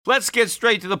Let's get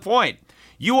straight to the point.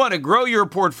 You want to grow your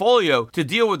portfolio to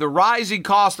deal with the rising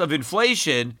cost of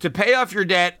inflation, to pay off your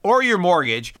debt or your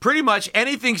mortgage, pretty much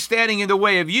anything standing in the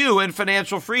way of you and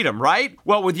financial freedom, right?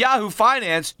 Well, with Yahoo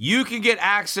Finance, you can get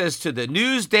access to the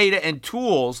news, data, and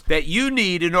tools that you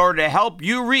need in order to help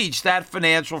you reach that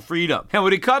financial freedom. And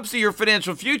when it comes to your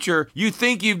financial future, you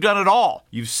think you've done it all.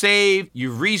 You've saved,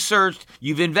 you've researched,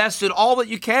 you've invested all that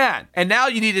you can. And now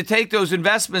you need to take those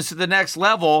investments to the next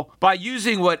level by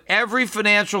using what every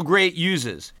financial great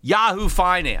uses. Yahoo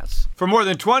Finance. For more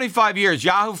than 25 years,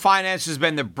 Yahoo Finance has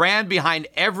been the brand behind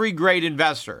every great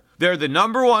investor. They're the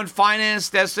 #1 finance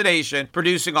destination,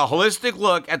 producing a holistic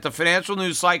look at the financial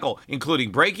news cycle,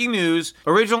 including breaking news,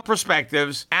 original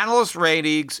perspectives, analyst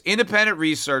ratings, independent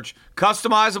research,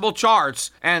 customizable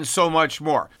charts, and so much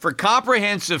more. For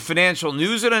comprehensive financial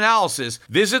news and analysis,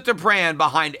 visit the brand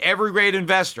behind every great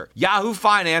investor,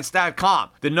 yahoofinance.com,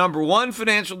 the #1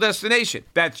 financial destination.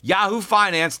 That's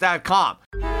yahoofinance.com.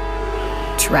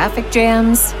 Traffic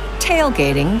jams,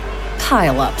 tailgating,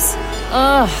 pileups.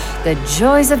 Ugh, the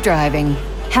joys of driving.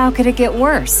 How could it get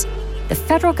worse? The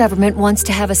federal government wants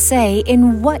to have a say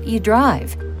in what you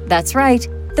drive. That's right.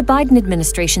 The Biden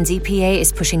administration's EPA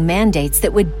is pushing mandates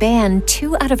that would ban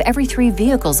 2 out of every 3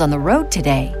 vehicles on the road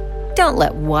today. Don't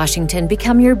let Washington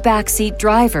become your backseat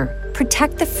driver.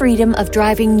 Protect the freedom of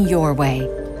driving your way.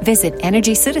 Visit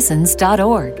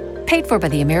EnergyCitizens.org. Paid for by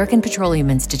the American Petroleum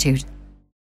Institute.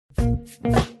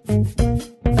 The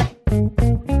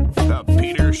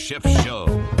Peter Schiff Show.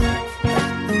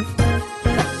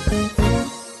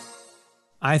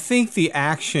 I think the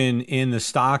action in the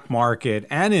stock market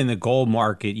and in the gold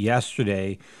market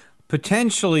yesterday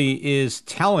potentially is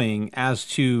telling as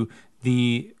to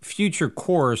the future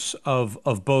course of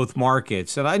both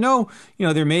markets. And I know,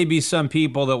 there may be some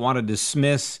people that want to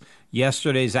dismiss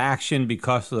yesterday's action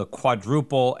because of the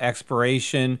quadruple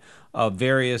expiration of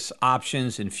various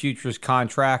options and futures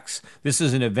contracts. This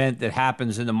is an event that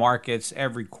happens in the markets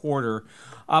every quarter.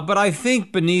 But I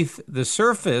think beneath the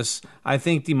surface, I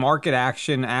think the market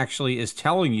action actually is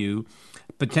telling you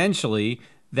potentially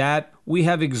that we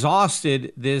have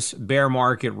exhausted this bear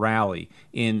market rally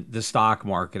in the stock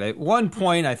market. At one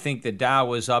point, I think the Dow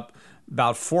was up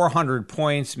about 400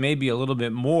 points, maybe a little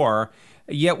bit more,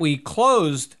 yet we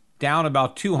closed down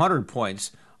about 200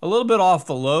 points. A little bit off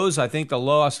the lows. I think the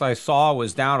lowest I saw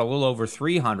was down a little over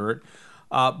 300.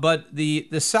 But the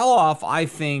sell-off, I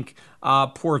think,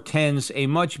 portends a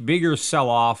much bigger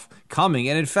sell-off coming.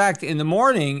 And in fact, in the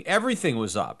morning, everything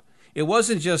was up. It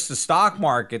wasn't just the stock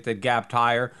market that gapped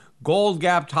higher. Gold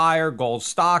gapped higher. Gold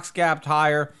stocks gapped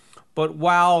higher. But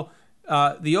while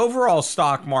the overall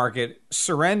stock market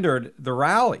surrendered the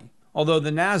rally, although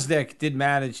the Nasdaq did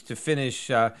manage to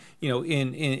finish,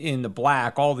 in the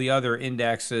black, all the other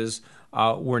indexes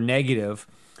were negative.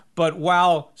 But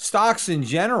while stocks in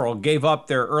general gave up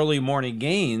their early morning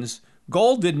gains,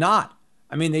 gold did not.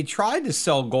 I mean, they tried to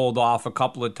sell gold off a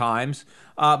couple of times,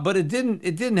 but it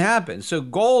didn't happen. So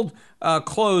gold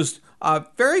closed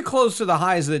very close to the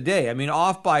highs of the day. I mean,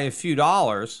 off by a few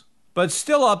dollars, but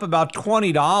still up about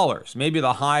 $20. Maybe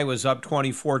the high was up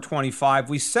 24, 25.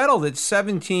 We settled at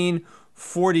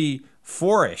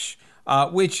 1744-ish,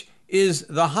 which is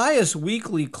the highest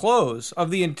weekly close of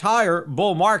the entire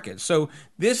bull market. So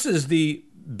this is the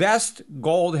best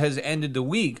gold has ended the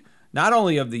week, not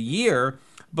only of the year,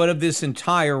 but of this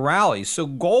entire rally. So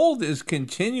gold is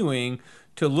continuing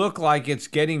to look like it's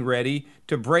getting ready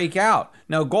to break out.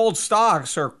 Now, gold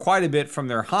stocks are quite a bit from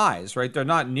their highs, right? They're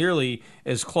not nearly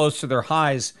as close to their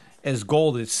highs as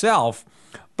gold itself.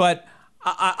 But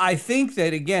I think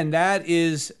that, again, that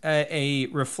is a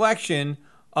reflection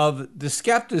of the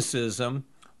skepticism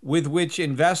with which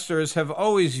investors have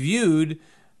always viewed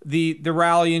the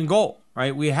rally in gold,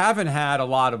 right? We haven't had a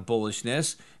lot of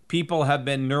bullishness. People have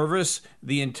been nervous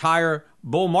the entire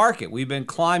bull market. We've been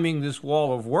climbing this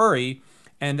wall of worry,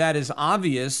 and that is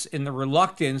obvious in the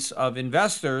reluctance of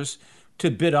investors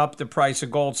to bid up the price of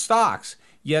gold stocks.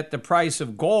 Yet the price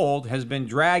of gold has been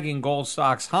dragging gold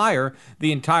stocks higher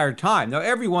the entire time. Now,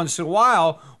 every once in a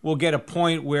while, we'll get a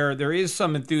point where there is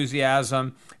some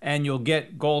enthusiasm and you'll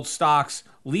get gold stocks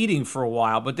leading for a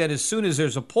while. But then as soon as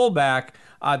there's a pullback,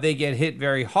 they get hit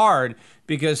very hard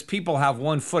because people have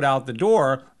one foot out the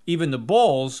door, even the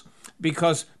bulls,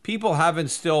 because people haven't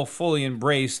still fully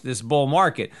embraced this bull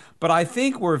market. But I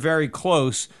think we're very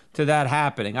close to that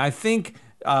happening. I think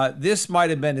this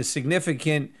might have been a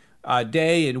significant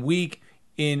day and week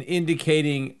in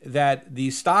indicating that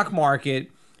the stock market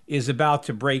is about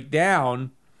to break down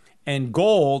and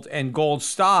gold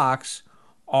stocks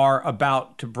are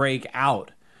about to break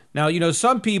out. Now,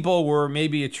 some people were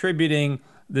maybe attributing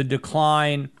the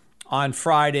decline on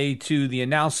Friday to the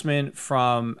announcement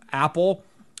from Apple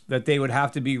that they would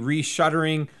have to be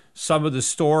reshuttering some of the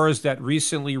stores that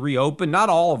recently reopened, not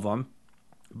all of them,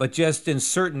 but just in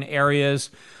certain areas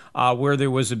where there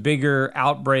was a bigger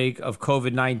outbreak of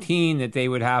COVID-19 that they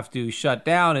would have to shut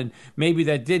down. And maybe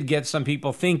that did get some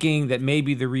people thinking that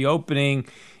maybe the reopening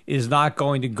is not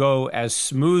going to go as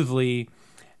smoothly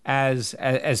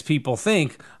as people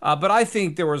think. But I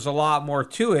think there was a lot more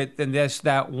to it than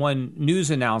that one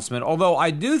news announcement. Although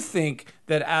I do think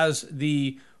that as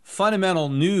the fundamental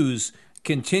news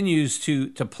continues to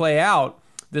play out,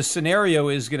 the scenario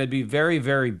is going to be very,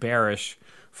 very bearish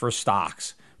for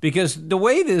stocks. Because the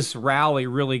way this rally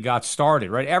really got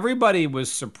started, right? Everybody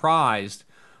was surprised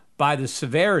by the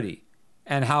severity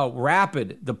and how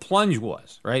rapid the plunge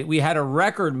was, right? We had a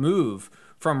record move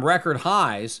from record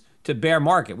highs to bear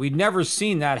market. We'd never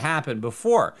seen that happen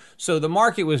before. So the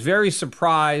market was very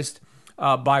surprised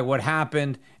by what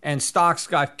happened, and stocks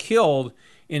got killed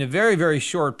in a very, very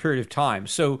short period of time.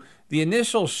 So the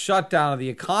initial shutdown of the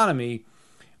economy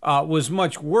was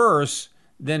much worse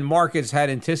than markets had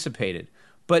anticipated.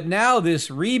 But now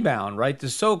this rebound, right, the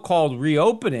so-called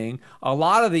reopening, a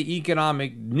lot of the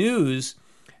economic news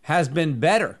has been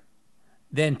better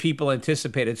than people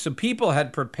anticipated. So people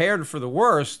had prepared for the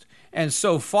worst, and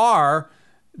so far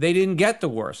they didn't get the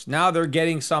worst. Now they're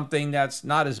getting something that's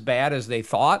not as bad as they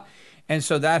thought. And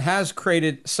so that has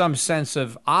created some sense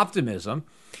of optimism.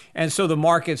 And so the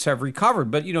markets have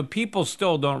recovered. But, people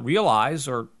still don't realize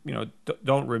or,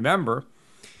 don't remember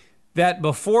that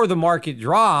before the market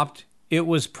dropped, it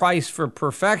was priced for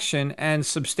perfection and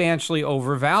substantially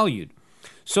overvalued.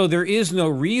 So there is no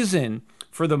reason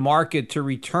for the market to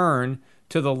return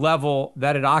to the level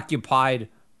that it occupied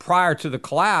prior to the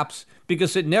collapse,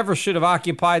 because it never should have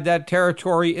occupied that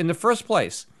territory in the first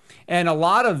place. And a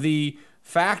lot of the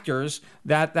factors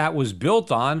that was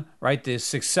built on, right, the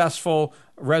successful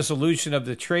resolution of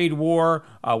the trade war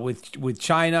with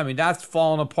China, I mean, that's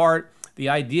fallen apart. The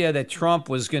idea that Trump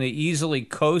was going to easily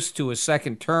coast to a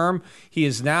second term. He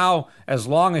is now as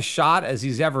long a shot as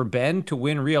he's ever been to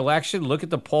win re-election. Look at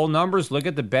the poll numbers. Look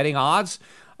at the betting odds.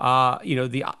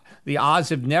 The odds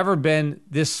have never been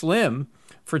this slim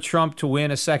for Trump to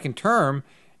win a second term.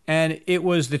 And it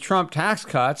was the Trump tax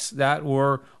cuts that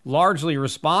were largely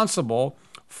responsible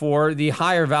for the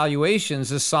higher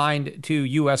valuations assigned to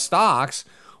U.S. stocks.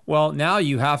 Well, now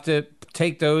you have to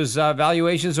take those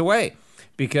valuations away.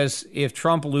 Because if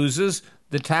Trump loses,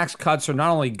 the tax cuts are not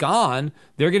only gone,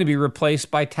 they're going to be replaced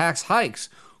by tax hikes.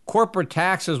 Corporate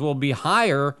taxes will be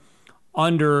higher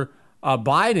under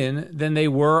Biden than they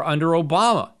were under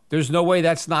Obama. There's no way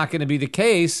that's not going to be the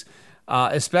case,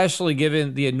 especially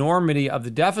given the enormity of the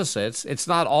deficits. It's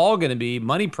not all going to be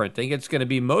money printing. It's going to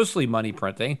be mostly money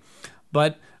printing.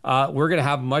 But we're going to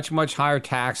have much, much higher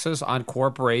taxes on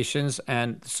corporations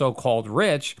and so-called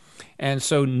rich. And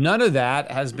so none of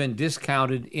that has been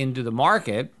discounted into the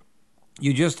market.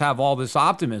 You just have all this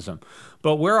optimism.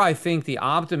 But where I think the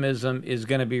optimism is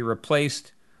going to be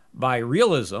replaced by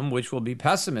realism, which will be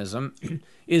pessimism,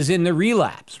 is in the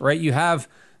relapse, right? You have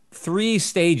three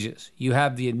stages. You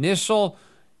have the initial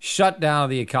shutdown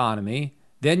of the economy.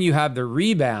 Then you have the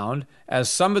rebound as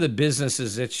some of the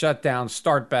businesses that shut down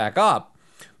start back up.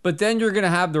 But then you're going to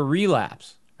have the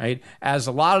relapse, right? As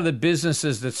a lot of the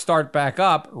businesses that start back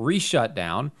up re-shut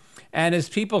down. And as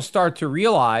people start to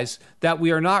realize that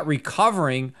we are not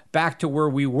recovering back to where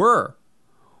we were.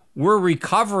 We're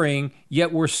recovering,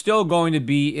 yet we're still going to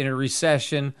be in a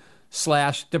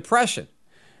recession/depression.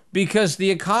 Because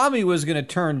the economy was going to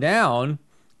turn down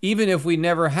even if we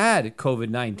never had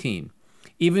COVID-19.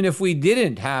 Even if we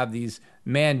didn't have these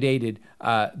mandated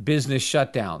business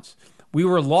shutdowns. We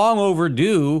were long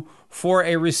overdue for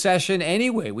a recession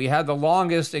anyway. We had the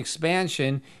longest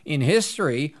expansion in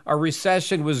history. A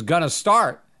recession was going to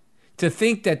start. To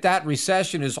think that that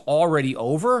recession is already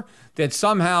over, that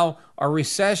somehow a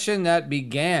recession that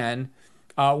began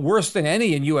worse than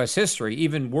any in U.S. history,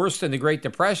 even worse than the Great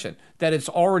Depression, that it's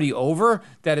already over,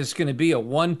 that it's going to be a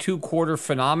 1-2 quarter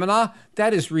phenomena,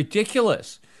 that is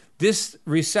ridiculous. This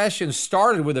recession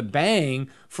started with a bang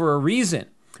for a reason,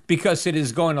 because it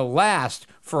is going to last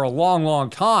for a long, long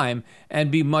time and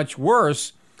be much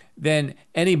worse than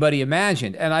anybody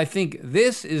imagined. And I think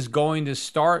this is going to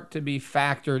start to be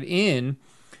factored in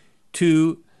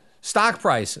to stock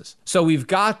prices. So we've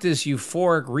got this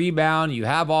euphoric rebound. You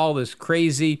have all this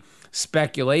crazy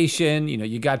speculation.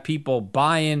 You got people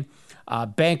buying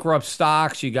bankrupt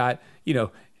stocks. You got,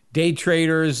 day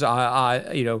traders,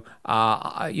 leading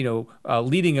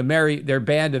their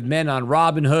band of men on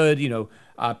Robinhood,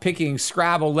 picking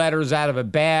Scrabble letters out of a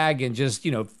bag and just,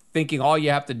 thinking all you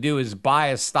have to do is buy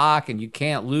a stock and you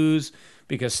can't lose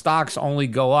because stocks only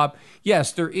go up.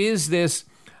 Yes, there is this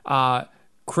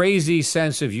crazy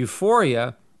sense of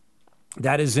euphoria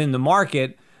that is in the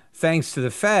market thanks to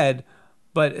the Fed.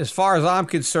 But as far as I'm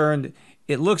concerned,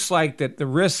 it looks like that the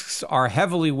risks are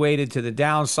heavily weighted to the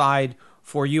downside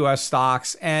for U.S.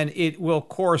 stocks, and it will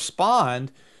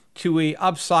correspond to a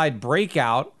upside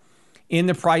breakout in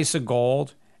the price of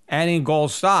gold and in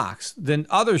gold stocks. The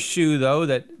other shoe, though,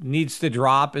 that needs to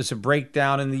drop is a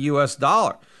breakdown in the U.S.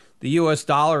 dollar. The U.S.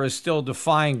 dollar is still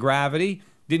defying gravity.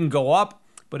 Didn't go up,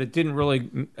 but it didn't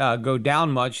really go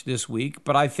down much this week.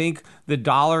 But I think the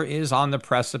dollar is on the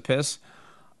precipice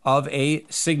of a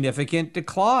significant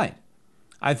decline.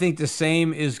 I think the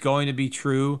same is going to be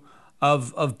true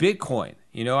of Bitcoin.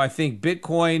 You know, I think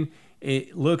Bitcoin,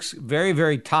 it looks very,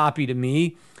 very toppy to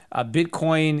me.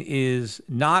 Bitcoin is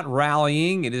not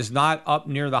rallying. It is not up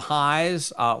near the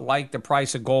highs like the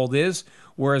price of gold is,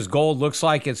 whereas gold looks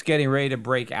like it's getting ready to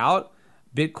break out.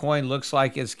 Bitcoin looks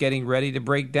like it's getting ready to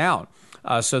break down.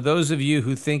 So those of you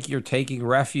who think you're taking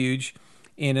refuge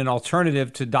in an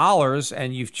alternative to dollars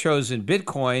and you've chosen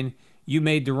Bitcoin, you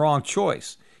made the wrong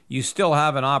choice. You still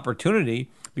have an opportunity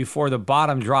before the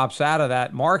bottom drops out of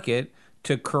that market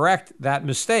to correct that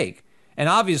mistake. And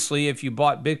obviously, if you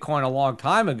bought Bitcoin a long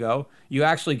time ago, you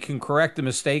actually can correct the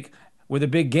mistake with a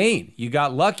big gain. You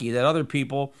got lucky that other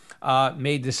people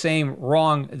made the same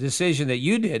wrong decision that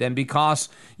you did. And because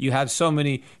you had so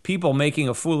many people making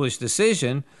a foolish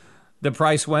decision, the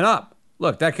price went up.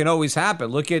 Look, that can always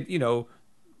happen. Look at,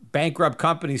 bankrupt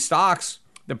company stocks.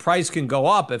 The price can go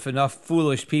up if enough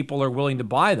foolish people are willing to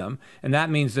buy them. And that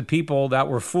means the people that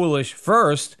were foolish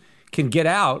first can get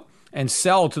out and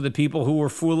sell to the people who were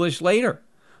foolish later.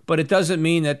 But it doesn't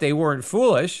mean that they weren't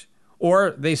foolish,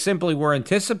 or they simply were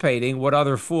anticipating what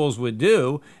other fools would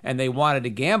do and they wanted to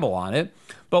gamble on it.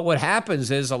 But what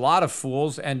happens is a lot of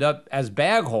fools end up as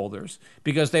bag holders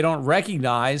because they don't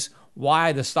recognize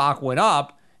why the stock went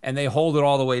up and they hold it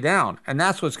all the way down. And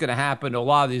that's what's going to happen to a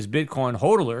lot of these Bitcoin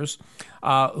hodlers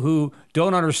who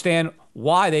don't understand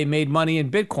why they made money in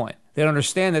Bitcoin. They don't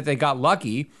understand that they got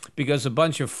lucky because a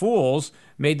bunch of fools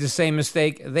made the same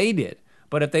mistake they did.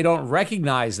 But if they don't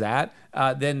recognize that,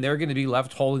 then they're going to be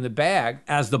left holding the bag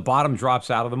as the bottom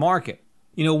drops out of the market.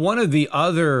 You know, one of the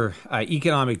other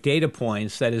economic data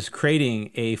points that is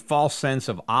creating a false sense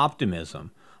of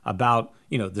optimism about,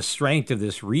 the strength of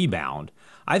this rebound,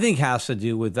 I think has to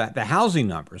do with the housing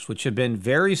numbers, which have been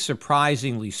very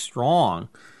surprisingly strong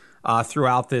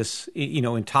throughout this,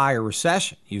 entire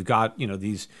recession. You've got,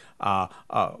 these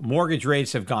mortgage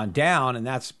rates have gone down, and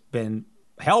that's been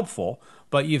helpful.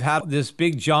 But you've had this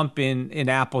big jump in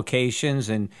applications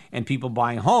and people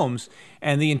buying homes.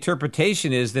 And the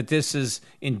interpretation is that this is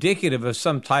indicative of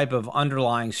some type of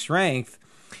underlying strength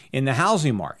in the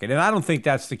housing market. And I don't think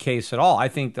that's the case at all. I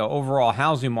think the overall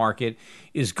housing market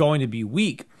is going to be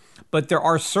weak. But there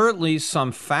are certainly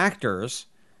some factors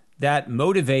that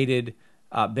motivated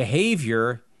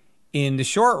behavior in the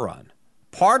short run.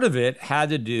 Part of it had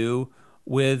to do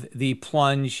with the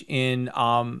plunge in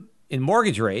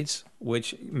mortgage rates,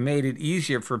 which made it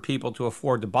easier for people to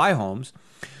afford to buy homes.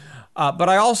 But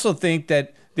I also think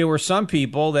that there were some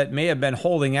people that may have been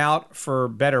holding out for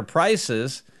better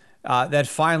prices that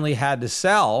finally had to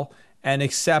sell and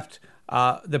accept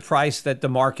the price that the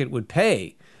market would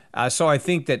pay. So I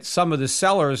think that some of the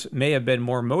sellers may have been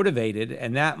more motivated,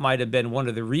 and that might have been one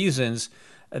of the reasons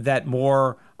that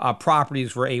more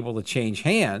properties were able to change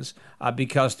hands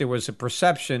because there was a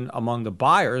perception among the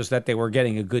buyers that they were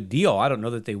getting a good deal. I don't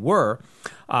know that they were,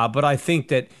 but I think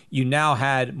that you now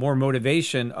had more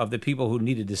motivation of the people who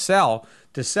needed to sell.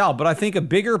 But I think a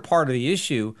bigger part of the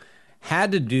issue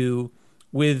had to do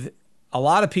with a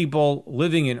lot of people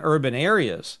living in urban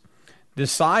areas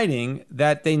deciding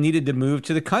that they needed to move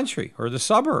to the country or the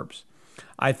suburbs.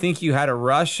 I think you had a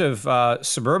rush of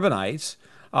suburbanites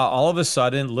all of a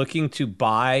sudden looking to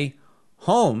buy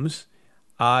homes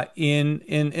in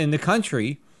the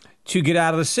country to get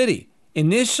out of the city.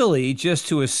 Initially, just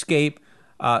to escape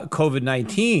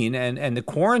COVID-19 and the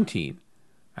quarantine,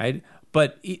 right?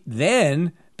 But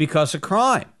then because of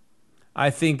crime. I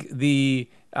think the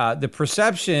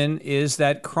perception is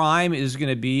that crime is going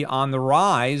to be on the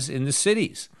rise in the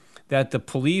cities, that the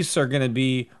police are going to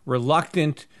be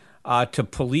reluctant to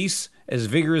police as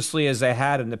vigorously as they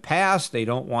had in the past. They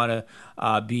don't want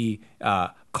to be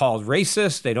called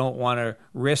racist. They don't want to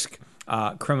risk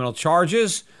criminal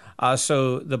charges.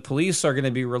 So the police are going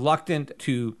to be reluctant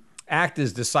to act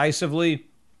as decisively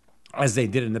as they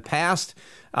did in the past.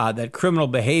 That criminal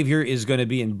behavior is going to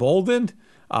be emboldened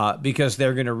because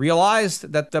they're going to realize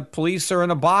that the police are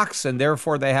in a box and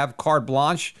therefore they have carte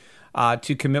blanche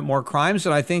to commit more crimes.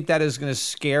 And I think that is going to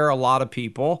scare a lot of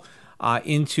people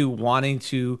into wanting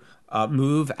to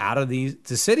move out of the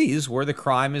cities where the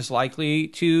crime is likely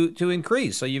to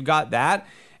increase. So you've got that,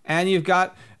 and you've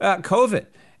got COVID,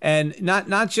 and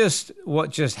not just what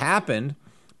just happened,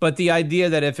 but the idea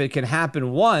that if it can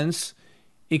happen once,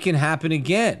 it can happen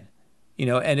again.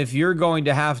 And if you're going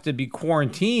to have to be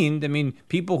quarantined, I mean,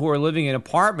 people who are living in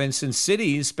apartments in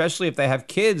cities, especially if they have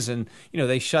kids and,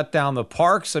 they shut down the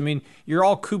parks. I mean, you're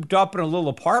all cooped up in a little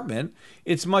apartment.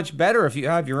 It's much better if you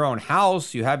have your own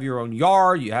house, you have your own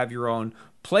yard, you have your own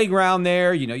playground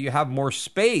there, you have more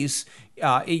space.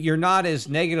 You're not as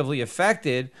negatively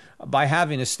affected by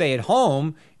having to stay at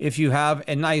home if you have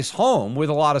a nice home with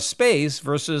a lot of space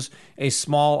versus a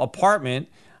small apartment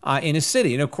in a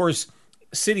city. And of course,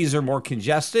 cities are more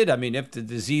congested. I mean, if the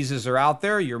diseases are out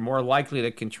there, you're more likely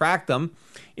to contract them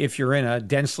if you're in a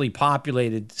densely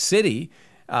populated city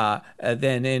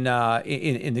than in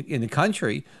the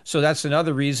country. So that's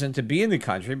another reason to be in the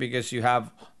country, because you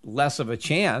have less of a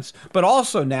chance. But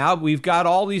also now we've got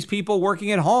all these people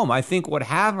working at home. I think what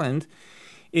happened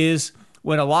is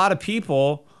when a lot of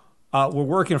people were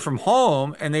working from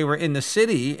home and they were in the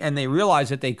city and they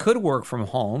realized that they could work from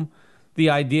home, the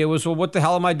idea was, well, what the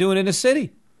hell am I doing in the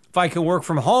city? If I can work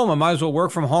from home, I might as well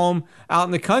work from home out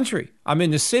in the country. I'm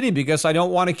in the city because I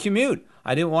don't want to commute.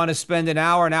 I didn't want to spend an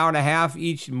hour and a half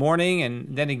each morning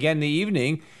and then again in the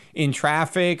evening in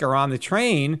traffic or on the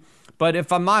train. But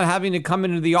if I'm not having to come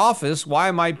into the office, why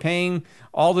am I paying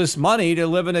all this money to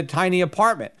live in a tiny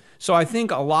apartment? So I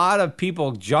think a lot of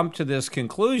people jumped to this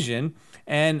conclusion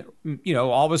and,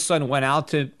 all of a sudden went out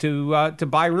to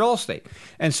buy real estate.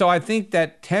 And so I think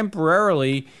that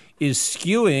temporarily is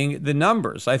skewing the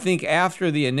numbers. I think after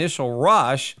the initial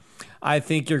rush, I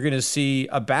think you're going to see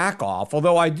a back off.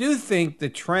 Although I do think the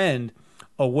trend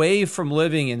away from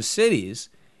living in cities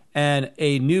and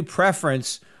a new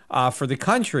preference for the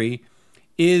country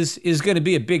is going to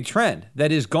be a big trend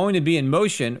that is going to be in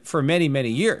motion for many, many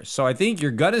years. So I think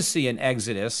you're going to see an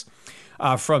exodus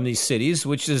from these cities,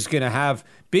 which is going to have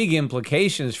big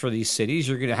implications for these cities.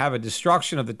 You're going to have a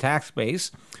destruction of the tax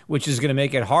base, which is going to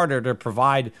make it harder to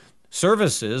provide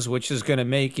services, which is going to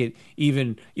make it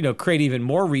even, create even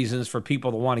more reasons for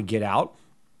people to want to get out.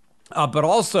 But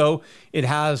also it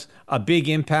has a big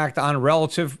impact on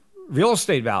relative real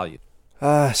estate value.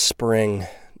 Spring.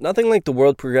 Nothing like the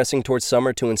world progressing towards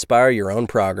summer to inspire your own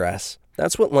progress.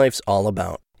 That's what life's all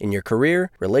about. In your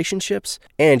career, relationships,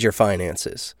 and your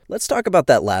finances. Let's talk about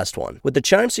that last one. With the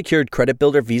Chime Secured Credit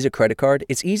Builder Visa Credit Card,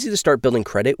 it's easy to start building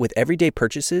credit with everyday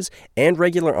purchases and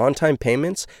regular on-time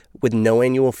payments with no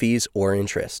annual fees or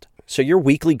interest. So your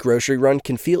weekly grocery run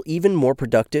can feel even more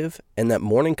productive, and that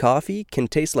morning coffee can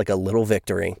taste like a little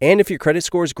victory. And if your credit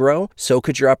scores grow, so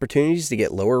could your opportunities to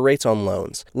get lower rates on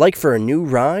loans. Like for a new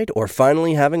ride or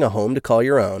finally having a home to call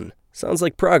your own. Sounds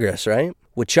like progress, right?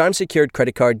 With Chime Secured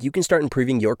Credit Card, you can start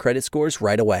improving your credit scores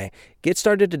right away. Get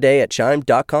started today at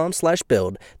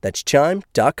chime.com/build. That's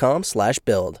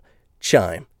chime.com/build.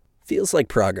 Chime. Feels like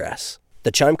progress.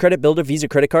 The Chime Credit Builder Visa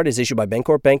Credit Card is issued by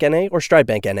Bancorp Bank N.A. or Stride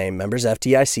Bank N.A., members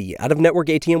FDIC. Out-of-network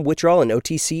ATM withdrawal and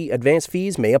OTC advance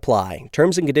fees may apply.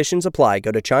 Terms and conditions apply.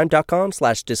 Go to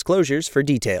chime.com/disclosures for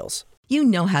details. You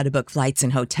know how to book flights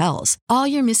and hotels. All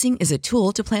you're missing is a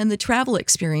tool to plan the travel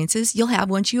experiences you'll have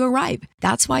once you arrive.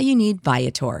 That's why you need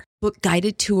Viator. Book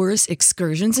guided tours,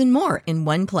 excursions, and more in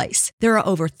one place. There are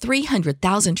over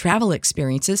 300,000 travel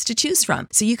experiences to choose from,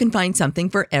 so you can find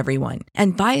something for everyone.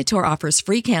 And Viator offers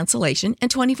free cancellation and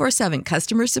 24/7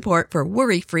 customer support for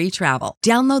worry-free travel.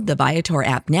 Download the Viator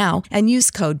app now and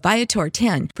use code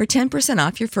Viator10 for 10%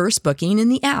 off your first booking in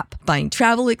the app. Find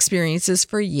travel experiences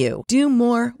for you. Do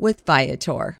more with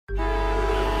Viator.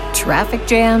 Traffic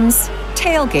jams,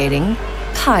 tailgating,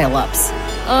 pileups.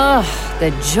 Ugh, the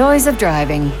joys of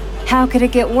driving. How could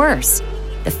it get worse?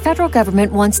 The federal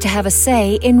government wants to have a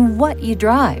say in what you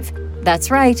drive. That's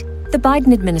right. The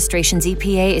Biden administration's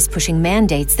EPA is pushing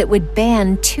mandates that would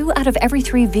ban 2 out of every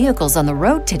 3 vehicles on the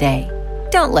road today.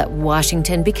 Don't let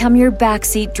Washington become your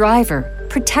backseat driver.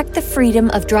 Protect the freedom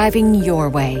of driving your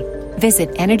way.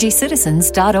 Visit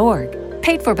EnergyCitizens.org.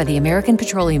 Paid for by the American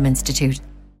Petroleum Institute.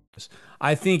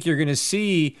 I think you're going to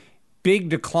see big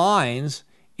declines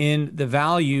in the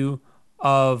value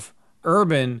of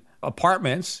urban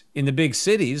apartments in the big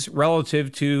cities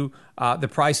relative to the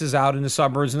prices out in the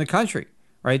suburbs in the country,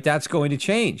 right? That's going to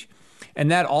change.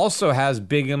 And that also has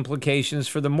big implications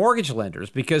for the mortgage lenders,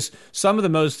 because some of the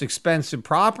most expensive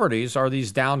properties are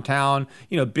these downtown,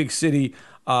 big city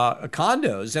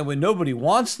condos. And when nobody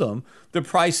wants them, the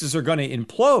prices are going to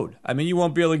implode. I mean, you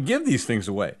won't be able to give these things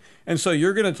away. And so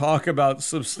you're going to talk about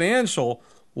substantial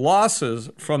losses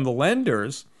from the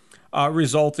lenders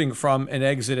resulting from an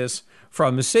exodus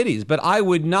from the cities. But I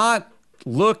would not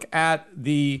look at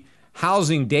the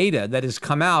housing data that has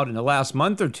come out in the last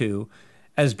month or two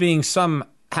as being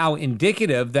somehow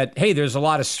indicative that, hey, there's a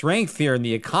lot of strength here in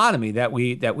the economy that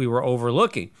we were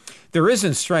overlooking. There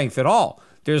isn't strength at all.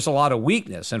 There's a lot of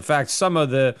weakness. In fact, some of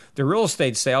the real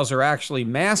estate sales are actually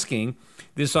masking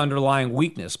this underlying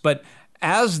weakness. But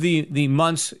as the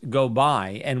months go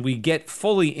by and we get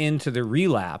fully into the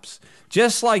relapse,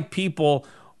 just like people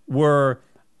were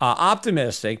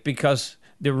optimistic because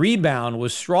the rebound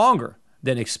was stronger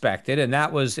than expected, and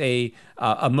that was a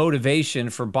motivation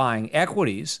for buying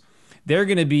equities, they're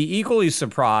going to be equally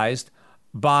surprised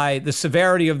by the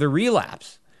severity of the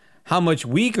relapse, how much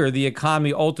weaker the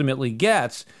economy ultimately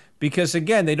gets, because,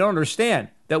 again, they don't understand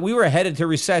that we were headed to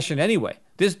recession anyway.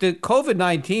 The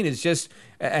COVID-19 is just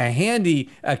a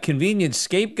handy, convenient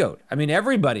scapegoat. I mean,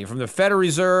 everybody from the Federal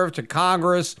Reserve to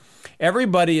Congress,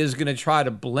 everybody is going to try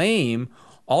to blame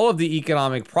all of the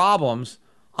economic problems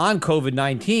on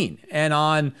COVID-19 and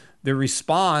on the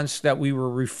response that we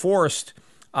were forced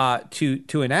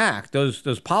to enact,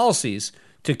 those policies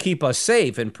to keep us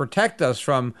safe and protect us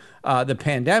from the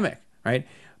pandemic, right?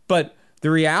 But the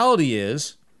reality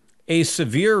is a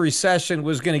severe recession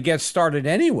was going to get started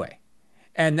anyway.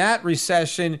 And that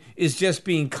recession is just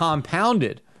being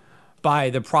compounded by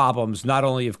the problems not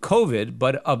only of COVID,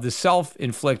 but of the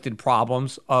self-inflicted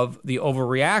problems of the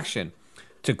overreaction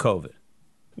to COVID.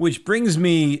 Which brings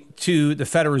me to the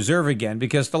Federal Reserve again,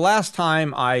 because the last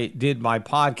time I did my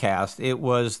podcast, it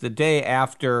was the day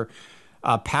after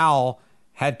Powell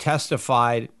had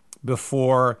testified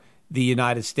before the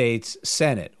United States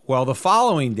Senate. Well, the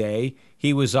following day,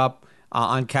 he was up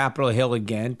on Capitol Hill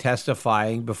again,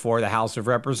 testifying before the House of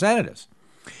Representatives.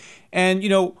 And,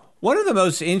 one of the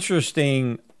most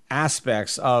interesting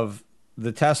aspects of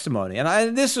the testimony,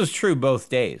 and this was true both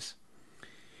days,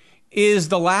 is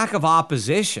the lack of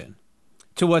opposition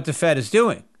to what the Fed is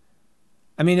doing.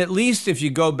 I mean, at least if you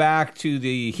go back to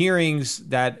the hearings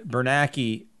that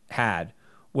Bernanke had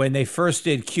when they first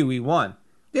did QE1,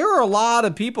 there were a lot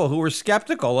of people who were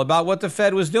skeptical about what the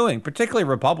Fed was doing, particularly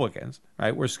Republicans,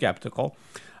 right, were skeptical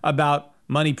about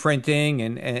money printing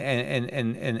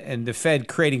and the Fed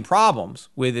creating problems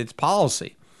with its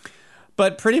policy.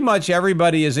 But pretty much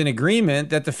everybody is in agreement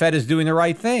that the Fed is doing the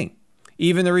right thing.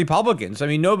 Even the Republicans. I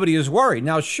mean, nobody is worried.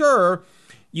 Now, sure,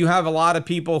 you have a lot of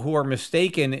people who are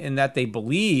mistaken in that they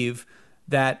believe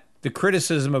that the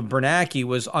criticism of Bernanke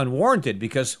was unwarranted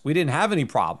because we didn't have any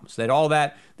problems, that all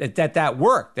that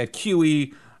worked, that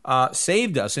QE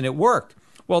saved us, and it worked.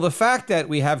 Well, the fact that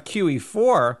we have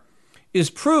QE4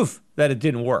 is proof that it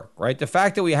didn't work, right? The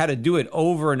fact that we had to do it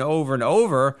over and over and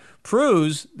over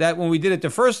proves that when we did it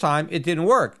the first time, it didn't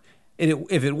work.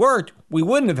 If it worked, we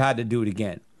wouldn't have had to do it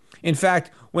again. In fact,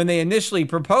 when they initially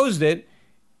proposed it,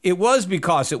 it was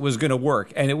because it was going to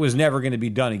work and it was never going to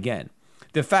be done again.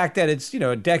 The fact that it's,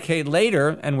 a decade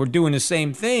later and we're doing the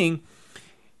same thing,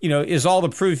 is all the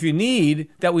proof you need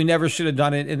that we never should have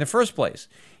done it in the first place.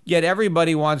 Yet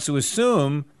everybody wants to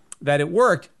assume that it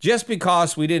worked just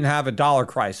because we didn't have a dollar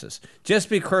crisis, just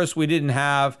because we didn't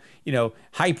have,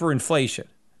 hyperinflation.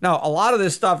 Now, a lot of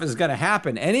this stuff is going to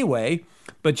happen anyway,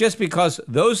 but just because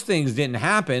those things didn't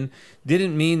happen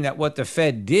didn't mean that what the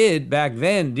Fed did back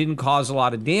then didn't cause a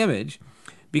lot of damage,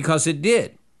 because it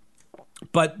did.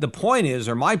 But the point is,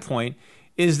 or my point,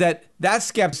 is that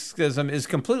skepticism is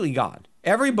completely gone.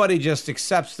 Everybody just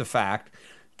accepts the fact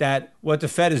that what the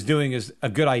Fed is doing is a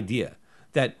good idea,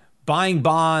 that buying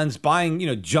bonds,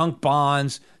 junk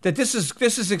bonds, that this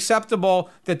is acceptable,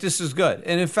 that this is good.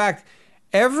 And in fact,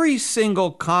 every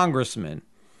single congressman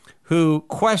who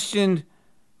questioned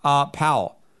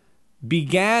Powell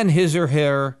began his or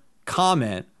her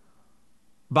comment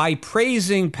by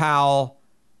praising Powell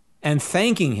and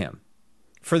thanking him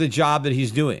for the job that he's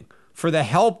doing, for the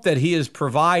help that he is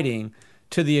providing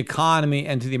to the economy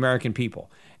and to the American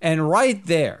people. And right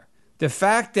there, the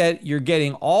fact that you're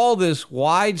getting all this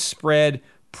widespread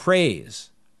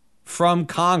praise from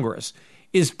Congress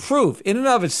is proof in and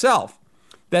of itself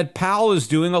that Powell is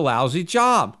doing a lousy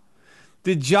job.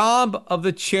 The job of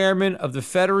the chairman of the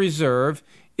Federal Reserve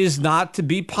is not to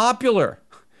be popular.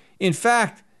 In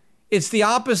fact, it's the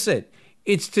opposite.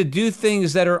 It's to do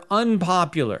things that are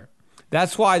unpopular.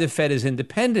 That's why the Fed is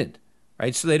independent,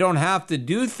 right? So they don't have to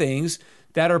do things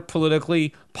that are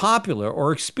politically popular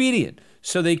or expedient,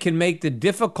 so they can make the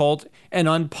difficult and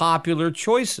unpopular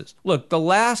choices. Look, the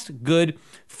last good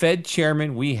Fed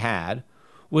chairman we had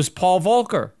was Paul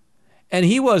Volcker, and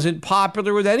he wasn't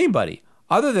popular with anybody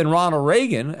other than Ronald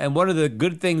Reagan. And one of the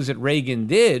good things that Reagan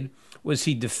did was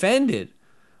he defended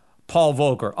Paul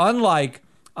Volcker, unlike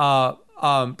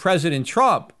President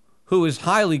Trump, who is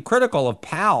highly critical of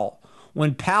Powell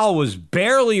when Powell was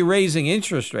barely raising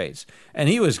interest rates and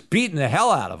he was beating the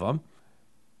hell out of them.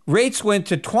 Rates went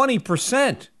to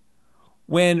 20%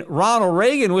 when Ronald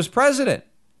Reagan was president,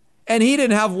 and he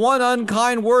didn't have one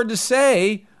unkind word to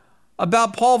say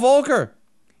about Paul Volcker.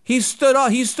 He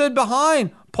stood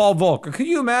behind Paul Volcker. Could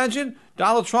you imagine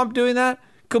Donald Trump doing that?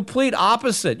 Complete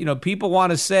opposite. You know, people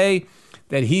want to say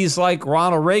that he's like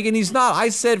Ronald Reagan. He's not. I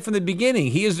said from the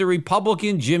beginning, he is the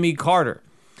Republican Jimmy Carter.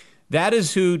 That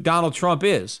is who Donald Trump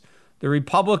is, the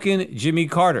Republican Jimmy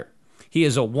Carter. He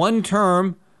is a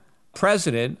one-term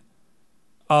president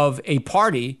of a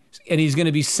party, and he's going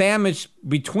to be sandwiched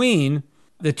between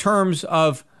the terms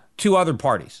of two other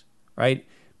parties, right?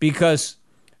 Because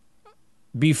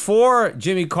before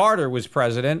Jimmy Carter was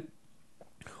president,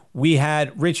 we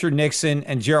had Richard Nixon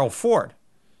and Gerald Ford.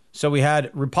 So we had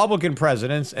Republican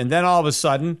presidents, and then all of a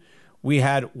sudden we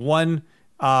had one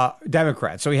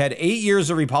Democrat. So we had 8 years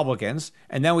of Republicans,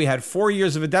 and then we had 4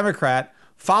 years of a Democrat,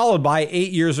 followed by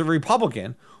 8 years of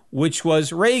Republican, which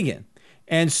was Reagan.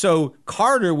 And so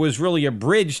Carter was really a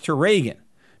bridge to Reagan,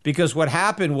 because what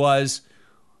happened was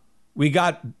we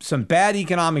got some bad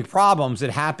economic problems that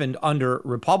happened under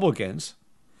Republicans.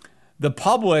 The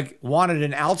public wanted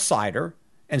an outsider,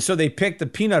 and so they picked the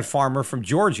peanut farmer from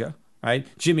Georgia, right,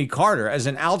 Jimmy Carter, as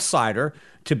an outsider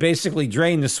to basically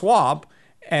drain the swamp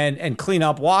and clean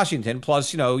up Washington.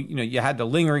 Plus, you had the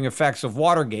lingering effects of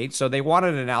Watergate, so they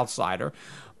wanted an outsider.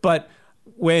 But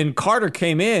when Carter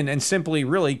came in and simply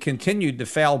really continued the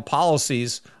failed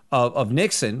policies of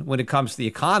Nixon when it comes to the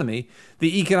economy,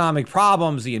 the economic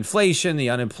problems, the inflation, the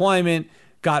unemployment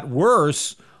got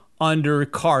worse under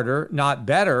Carter, not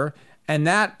better. And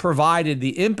that provided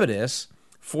the impetus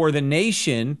for the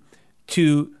nation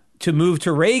to move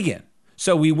to Reagan.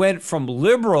 So we went from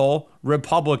liberal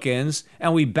Republicans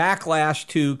and we backlashed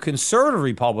to conservative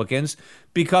Republicans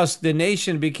because the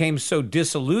nation became so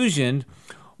disillusioned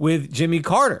with Jimmy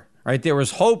Carter, right? There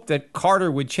was hope that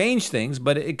Carter would change things,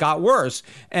 but it got worse.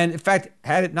 And in fact,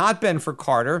 had it not been for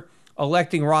Carter,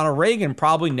 electing Ronald Reagan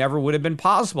probably never would have been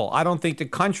possible. I don't think the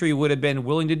country would have been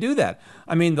willing to do that.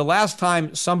 I mean, the last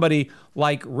time somebody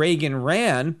like Reagan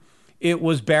ran, it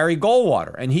was Barry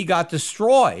Goldwater, and he got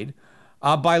destroyed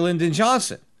by Lyndon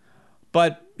Johnson.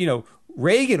 But,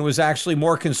 Reagan was actually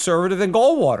more conservative than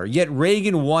Goldwater, yet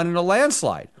Reagan won in a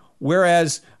landslide,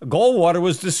 whereas Goldwater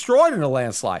was destroyed in a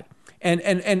landslide.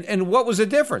 And what was the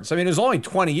difference? I mean, it was only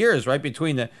 20 years, right,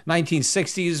 between the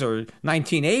 1960s or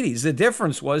 1980s. The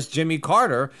difference was Jimmy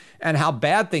Carter and how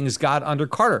bad things got under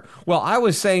Carter. Well, I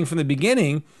was saying from the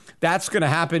beginning, that's going to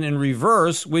happen in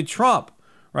reverse with Trump,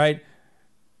 right?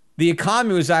 The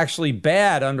economy was actually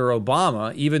bad under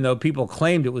Obama, even though people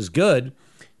claimed it was good.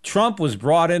 Trump was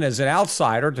brought in as an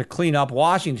outsider to clean up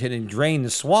Washington and drain the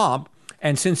swamp.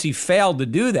 And since he failed to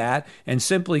do that and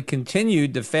simply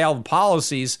continued the failed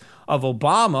policies of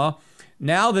Obama,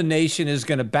 now the nation is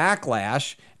going to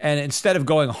backlash. And instead of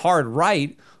going hard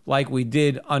right like we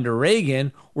did under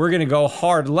Reagan, we're going to go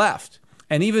hard left.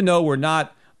 And even though we're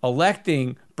not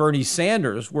electing Bernie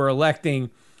Sanders, we're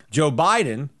electing Joe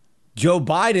Biden. Joe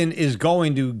Biden is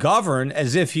going to govern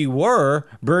as if he were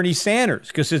Bernie Sanders,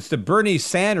 because it's the Bernie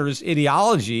Sanders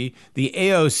ideology, the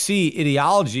AOC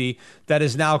ideology, that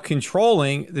is now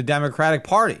controlling the Democratic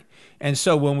Party. And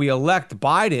so when we elect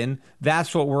Biden,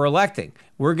 that's what we're electing.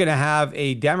 We're going to have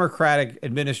a Democratic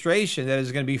administration that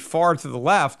is going to be far to the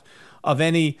left of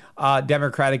any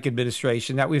Democratic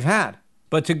administration that we've had.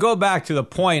 But to go back to the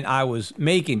point I was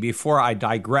making before I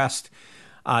digressed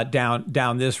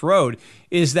down this road,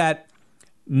 is that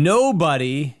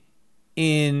nobody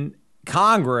in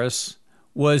Congress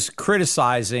was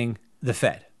criticizing the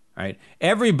Fed, right?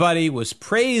 Everybody was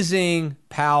praising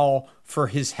Powell for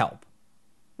his help.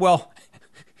 Well,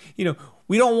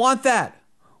 we don't want that.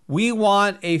 We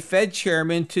want a Fed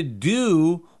chairman to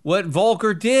do what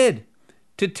Volcker did,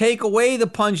 to take away the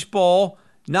punch bowl,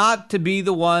 not to be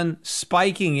the one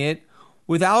spiking it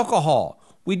with alcohol.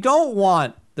 We don't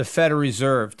want the Federal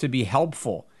Reserve to be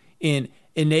helpful in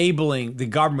enabling the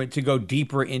government to go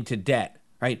deeper into debt,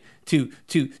 right? To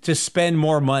spend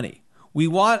more money. We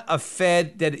want a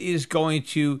Fed that is going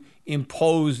to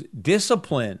impose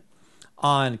discipline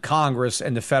on Congress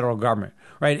and the federal government,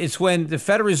 right? It's when the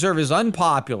Federal Reserve is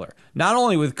unpopular, not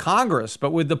only with Congress,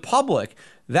 but with the public.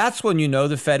 That's when you know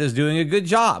the Fed is doing a good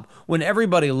job. When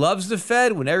everybody loves the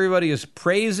Fed, when everybody is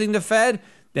praising the Fed,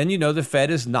 then you know the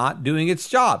Fed is not doing its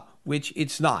job, which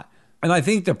it's not. And I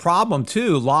think the problem,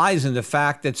 too, lies in the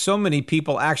fact that so many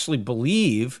people actually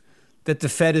believe that the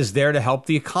Fed is there to help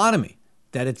the economy,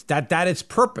 that it's its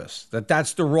purpose,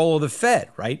 that's the role of the Fed,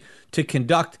 right? To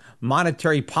conduct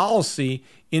monetary policy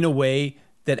in a way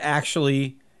that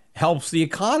actually helps the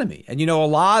economy. And, a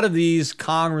lot of these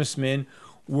congressmen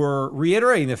were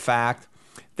reiterating the fact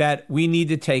that we need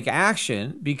to take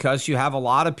action because you have a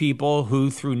lot of people who,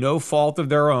 through no fault of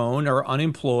their own, are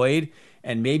unemployed,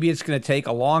 and maybe it's going to take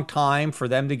a long time for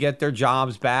them to get their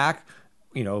jobs back.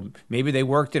 Maybe they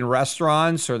worked in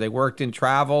restaurants or they worked in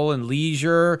travel and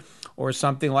leisure or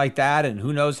something like that, and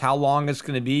who knows how long it's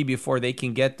going to be before they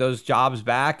can get those jobs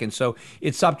back. And so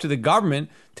it's up to the government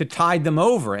to tide them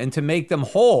over and to make them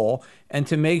whole and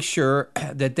to make sure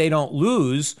that they don't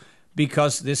lose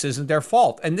because this isn't their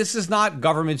fault. And this is not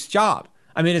government's job.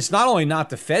 I mean, it's not only not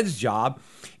the Fed's job,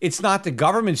 it's not the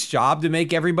government's job to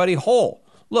make everybody whole.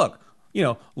 Look,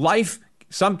 life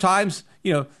sometimes,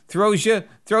 throws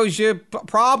you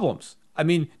problems. I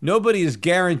mean, nobody is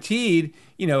guaranteed,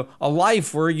 a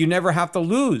life where you never have to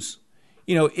lose.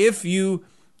 If you,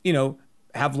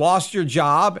 have lost your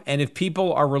job and if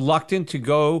people are reluctant to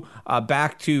go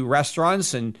back to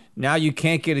restaurants and now you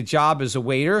can't get a job as a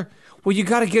waiter, well, you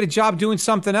got to get a job doing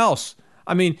something else.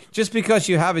 I mean, just because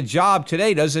you have a job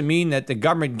today doesn't mean that the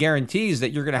government guarantees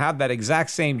that you're going to have that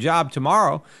exact same job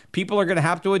tomorrow. People are going to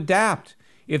have to adapt.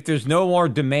 If there's no more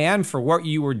demand for what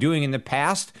you were doing in the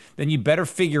past, then you better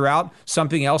figure out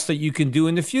something else that you can do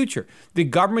in the future. The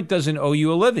government doesn't owe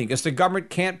you a living because the government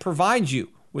can't provide you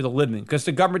with a living because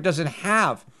the government doesn't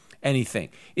have anything.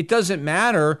 It doesn't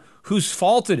matter whose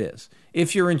fault it is.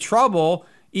 If you're in trouble,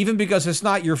 even because it's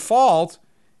not your fault,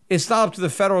 it's not up to the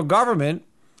federal government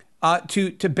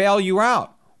to bail you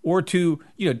out or to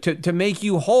make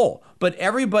you whole. But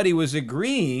everybody was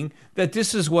agreeing that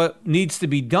this is what needs to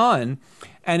be done,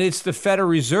 and it's the Federal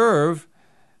Reserve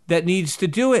that needs to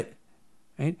do it,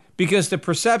 right? Because the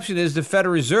perception is the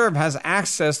Federal Reserve has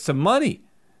access to money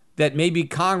that maybe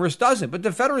Congress doesn't. But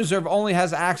the Federal Reserve only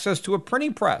has access to a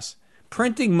printing press.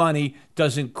 Printing money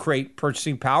doesn't create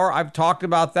purchasing power. I've talked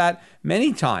about that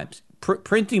many times.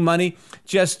 Printing money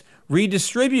just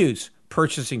redistributes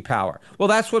purchasing power. Well,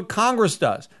 that's what Congress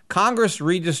does. Congress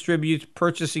redistributes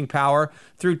purchasing power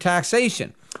through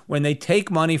taxation when they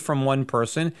take money from one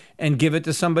person and give it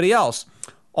to somebody else.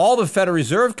 All the Federal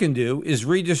Reserve can do is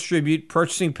redistribute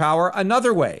purchasing power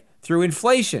another way, through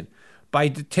inflation, by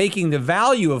taking the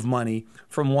value of money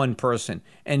from one person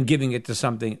and giving it to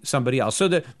somebody else. So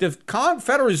the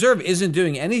Federal Reserve isn't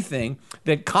doing anything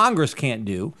that Congress can't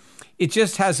do. It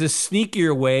just has a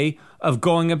sneakier way of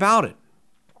going about it.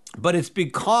 But it's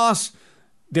because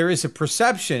there is a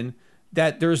perception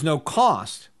that there is no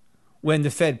cost when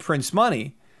the Fed prints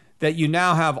money that you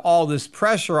now have all this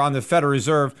pressure on the Federal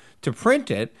Reserve to print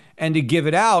it and to give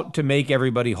it out to make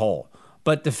everybody whole.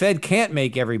 But the Fed can't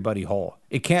make everybody whole.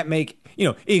 It can't make,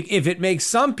 if it makes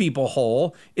some people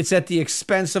whole, it's at the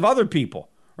expense of other people,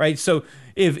 right? So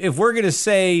if we're going to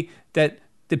say that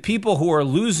the people who are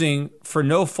losing for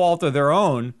no fault of their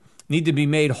own need to be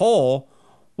made whole,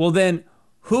 well, then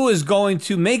who is going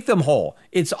to make them whole?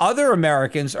 It's other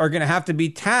Americans are going to have to be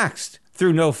taxed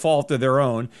through no fault of their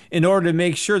own in order to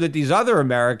make sure that these other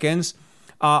Americans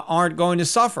aren't going to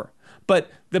suffer. But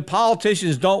the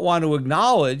politicians don't want to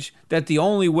acknowledge that the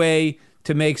only way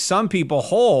to make some people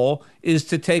whole is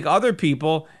to take other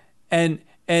people and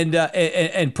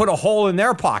put a hole in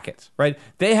their pockets, right?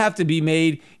 They have to be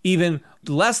made even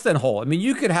less than whole. I mean,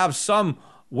 you could have some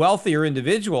wealthier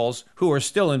individuals who are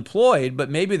still employed, but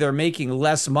maybe they're making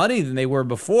less money than they were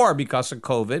before because of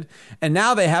COVID. And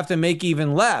now they have to make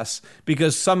even less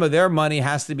because some of their money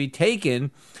has to be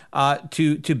taken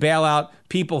to bail out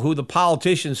people who the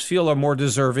politicians feel are more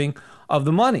deserving of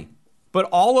the money. But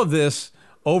all of this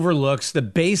overlooks the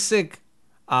basic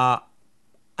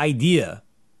idea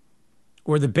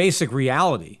or the basic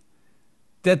reality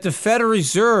that the Federal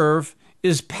Reserve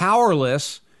is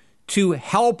powerless to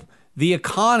help the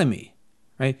economy,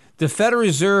 right? The Federal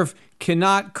Reserve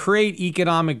cannot create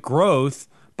economic growth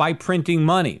by printing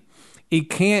money. It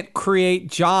can't create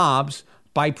jobs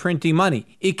by printing money.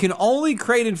 It can only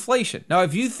create inflation. Now,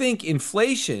 if you think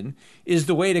inflation is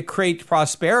the way to create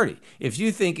prosperity, if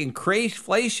you think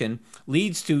inflation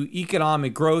leads to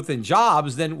economic growth and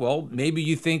jobs, then, well, maybe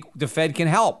you think the Fed can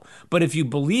help. But if you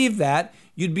believe that,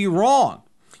 you'd be wrong.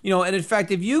 And in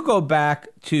fact, if you go back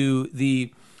to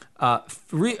the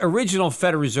original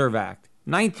Federal Reserve Act,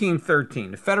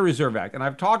 1913, the Federal Reserve Act, and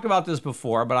I've talked about this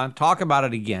before, but I'm talking about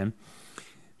it again.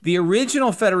 The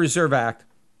original Federal Reserve Act,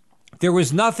 there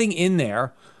was nothing in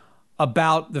there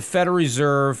about the Federal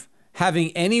Reserve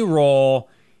having any role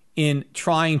in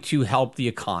trying to help the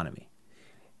economy.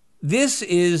 This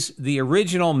is the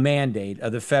original mandate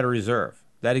of the Federal Reserve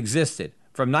that existed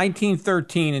from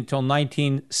 1913 until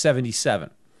 1977.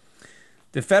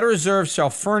 The Federal Reserve shall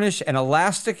furnish an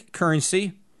elastic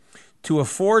currency to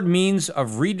afford means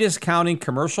of rediscounting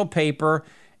commercial paper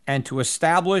and to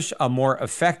establish a more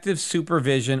effective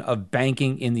supervision of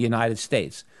banking in the United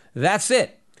States. That's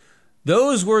it.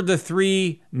 Those were the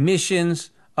three missions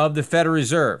of the Federal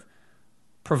Reserve.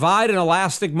 Provide an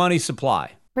elastic money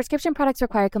supply. Prescription products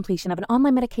require completion of an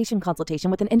online medication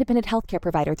consultation with an independent healthcare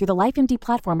provider through the LifeMD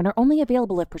platform and are only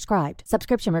available if prescribed.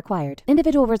 Subscription required.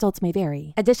 Individual results may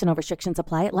vary. Additional restrictions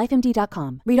apply at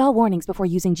lifemd.com. Read all warnings before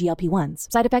using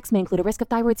GLP-1s. Side effects may include a risk of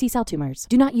thyroid C-cell tumors.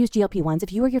 Do not use GLP-1s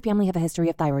if you or your family have a history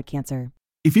of thyroid cancer.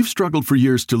 If you've struggled for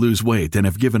years to lose weight and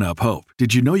have given up hope,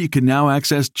 did you know you can now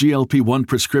access GLP-1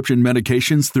 prescription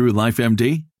medications through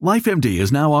LifeMD? LifeMD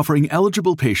is now offering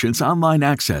eligible patients online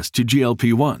access to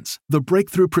GLP-1s, the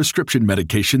breakthrough prescription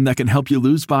medication that can help you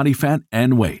lose body fat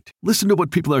and weight. Listen to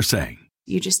what people are saying.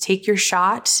 You just take your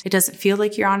shot. It doesn't feel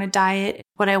like you're on a diet.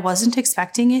 What I wasn't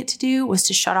expecting it to do was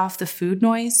to shut off the food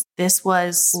noise. This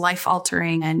was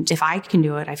life-altering, and if I can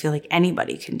do it, I feel like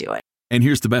anybody can do it. And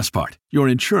here's the best part. Your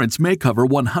insurance may cover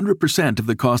 100% of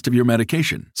the cost of your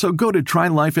medication. So go to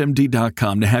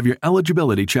TryLifeMD.com to have your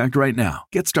eligibility checked right now.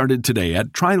 Get started today at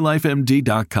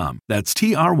TryLifeMD.com. That's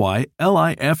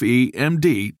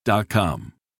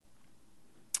TryLifeMD.com.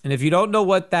 And if you don't know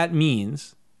what that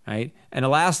means, right, an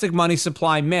elastic money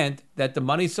supply meant that the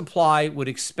money supply would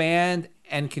expand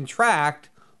and contract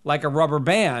like a rubber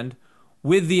band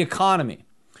with the economy.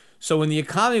 So when the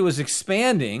economy was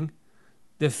expanding,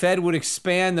 the Fed would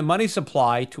expand the money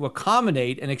supply to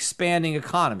accommodate an expanding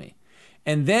economy.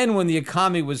 And then when the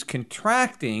economy was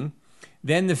contracting,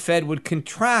 then the Fed would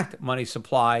contract money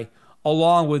supply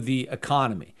along with the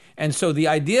economy. And so the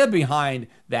idea behind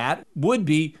that would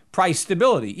be price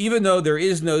stability. Even though there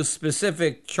is no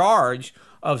specific charge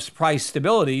of price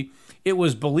stability, it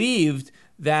was believed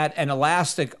that an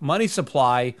elastic money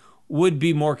supply would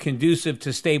be more conducive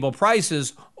to stable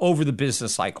prices over the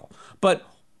business cycle. But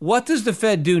what does the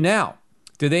Fed do now?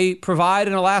 Do they provide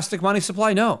an elastic money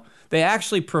supply? No. They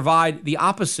actually provide the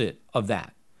opposite of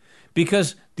that,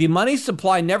 because the money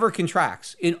supply never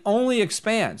contracts. It only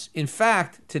expands. In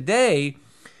fact, today,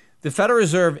 the Federal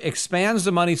Reserve expands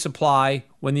the money supply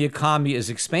when the economy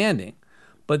is expanding.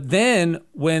 But then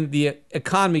when the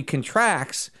economy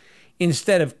contracts,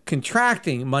 instead of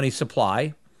contracting money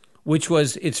supply, which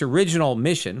was its original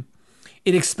mission,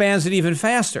 it expands it even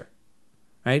faster,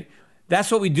 right? That's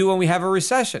what we do when we have a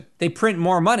recession. They print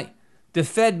more money. The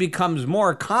Fed becomes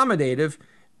more accommodative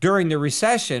during the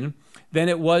recession than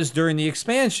it was during the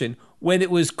expansion, when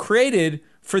it was created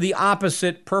for the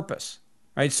opposite purpose,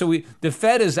 right? So the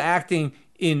Fed is acting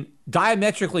in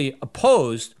diametrically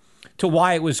opposed to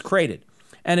why it was created.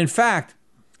 And in fact,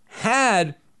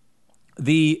 had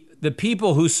the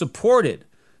people who supported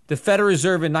the Federal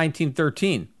Reserve in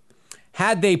 1913,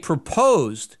 had they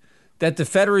proposed that the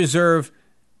Federal Reserve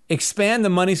expand the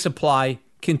money supply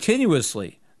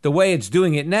continuously the way it's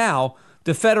doing it now,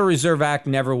 the Federal Reserve Act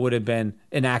never would have been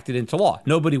enacted into law.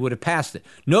 Nobody would have passed it.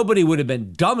 Nobody would have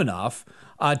been dumb enough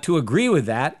to agree with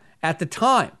that at the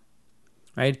time,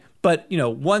 right? But,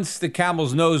 once the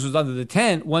camel's nose was under the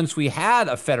tent, once we had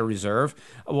a Federal Reserve,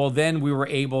 well, then we were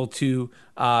able to,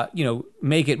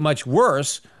 make it much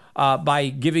worse by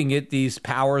giving it these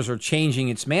powers or changing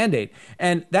its mandate.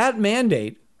 And that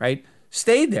mandate, right,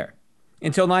 stayed there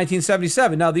until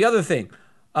 1977. Now, the other thing,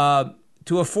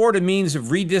 to afford a means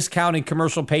of rediscounting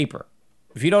commercial paper.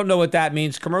 If you don't know what that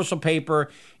means, commercial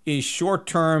paper is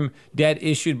short-term debt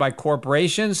issued by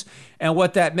corporations. And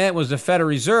what that meant was the Federal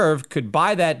Reserve could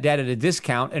buy that debt at a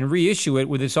discount and reissue it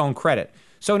with its own credit.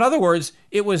 So in other words,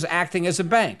 it was acting as a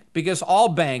bank, because all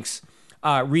banks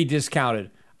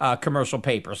rediscounted commercial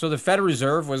paper. So the Federal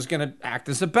Reserve was going to act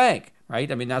as a bank,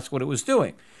 right? I mean, that's what it was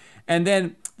doing. And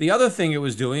then the other thing it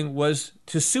was doing was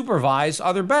to supervise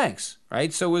other banks,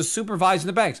 right? So it was supervising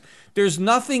the banks. There's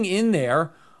nothing in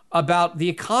there about the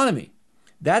economy.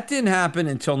 That didn't happen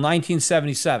until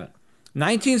 1977.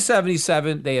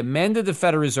 1977, they amended the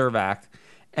Federal Reserve Act,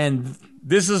 and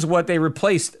this is what they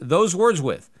replaced those words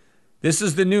with. This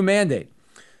is the new mandate: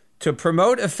 to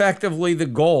promote effectively the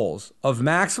goals of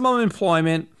maximum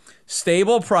employment,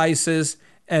 stable prices,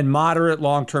 and moderate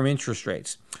long-term interest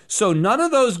rates. So none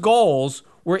of those goals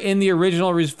were in the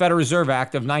original Federal Reserve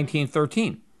Act of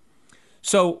 1913.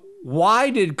 So why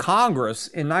did Congress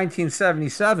in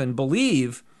 1977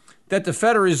 believe that the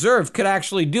Federal Reserve could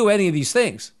actually do any of these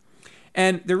things?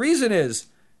 And the reason is,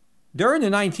 during the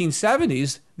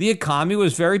 1970s, the economy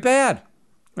was very bad,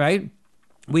 right?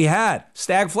 We had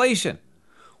stagflation.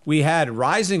 We had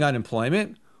rising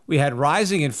unemployment. We had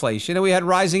rising inflation, and we had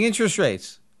rising interest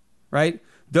rates, right?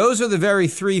 Those are the very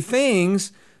three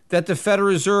things that the Federal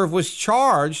Reserve was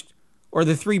charged, or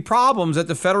the three problems that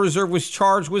the Federal Reserve was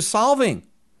charged with solving.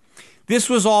 This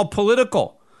was all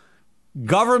political.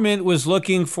 Government was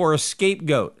looking for a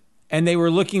scapegoat, and they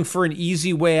were looking for an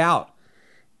easy way out.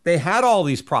 They had all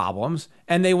these problems,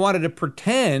 and they wanted to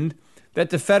pretend that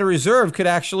the Federal Reserve could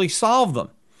actually solve them.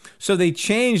 So they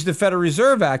changed the Federal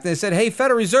Reserve Act. They said, hey,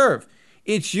 Federal Reserve,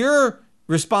 it's your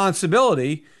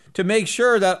responsibility to make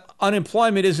sure that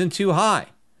unemployment isn't too high,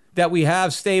 that we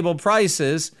have stable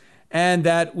prices, and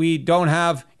that we don't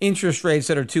have interest rates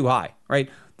that are too high, right?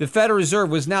 The Federal Reserve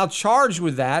was now charged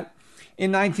with that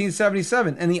in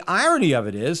 1977. And the irony of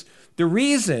it is, the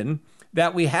reason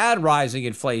that we had rising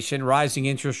inflation, rising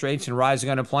interest rates, and rising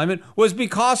unemployment was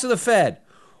because of the Fed.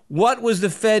 What was the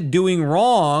Fed doing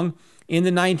wrong in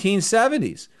the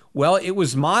 1970s? Well, it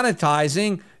was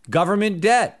monetizing government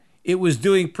debt. It was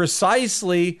doing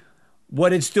precisely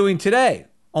what it's doing today.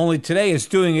 Only today it's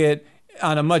doing it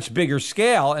on a much bigger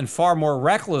scale and far more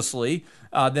recklessly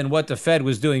than what the Fed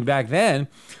was doing back then.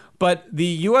 But the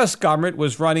U.S. government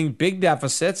was running big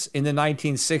deficits in the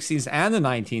 1960s and the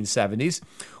 1970s,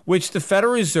 which the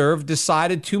Federal Reserve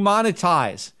decided to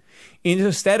monetize.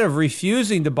 Instead of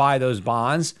refusing to buy those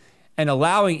bonds and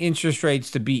allowing interest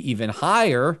rates to be even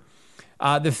higher,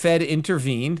 the Fed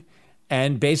intervened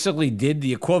and basically did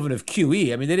the equivalent of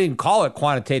QE. I mean, they didn't call it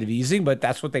quantitative easing, but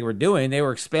that's what they were doing. They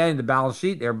were expanding the balance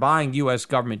sheet. They were buying U.S.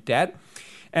 government debt,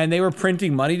 and they were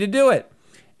printing money to do it.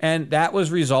 And that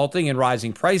was resulting in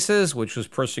rising prices, which was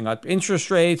pushing up interest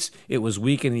rates. It was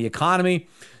weakening the economy.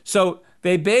 So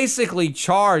they basically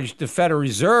charged the Federal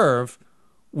Reserve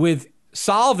with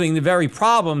solving the very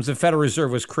problems the Federal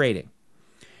Reserve was creating.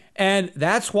 And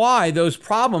that's why those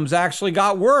problems actually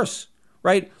got worse,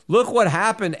 right? Look what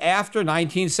happened after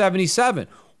 1977.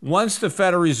 Once the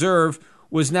Federal Reserve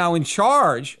was now in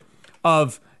charge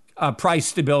of price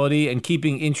stability and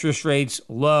keeping interest rates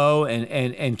low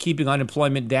and keeping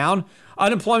unemployment down,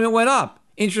 unemployment went up.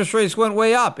 Interest rates went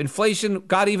way up. Inflation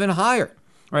got even higher,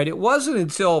 right? It wasn't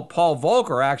until Paul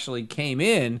Volcker actually came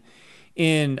in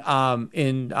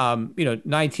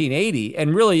 1980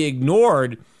 and really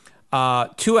ignored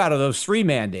two out of those three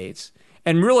mandates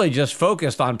and really just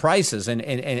focused on prices and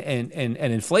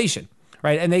inflation,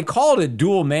 right? And they call it a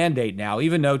dual mandate now,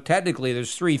 even though technically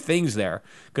there's three things there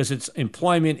because it's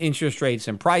employment, interest rates,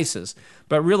 and prices.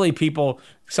 But really people,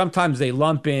 sometimes they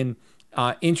lump in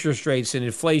interest rates and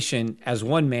inflation as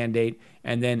one mandate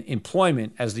and then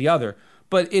employment as the other.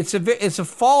 But it's a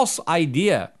false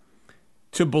idea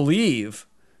to believe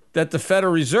that the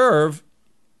Federal Reserve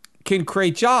can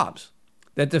create jobs,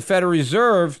 that the Federal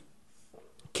Reserve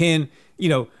can,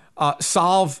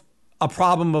 solve a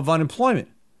problem of unemployment.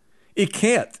 It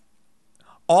can't.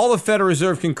 All the Federal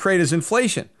Reserve can create is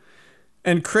inflation.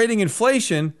 And creating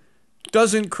inflation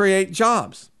doesn't create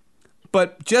jobs.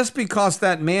 But just because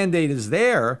that mandate is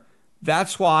there,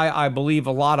 that's why I believe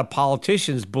a lot of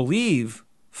politicians believe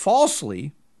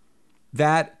falsely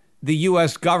that the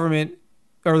U.S. government,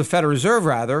 or the Federal Reserve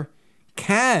rather,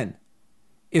 can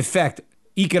affect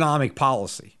economic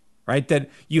policy, right? That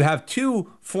you have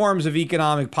two forms of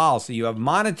economic policy. You have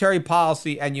monetary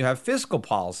policy and you have fiscal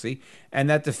policy, and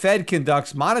that the Fed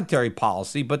conducts monetary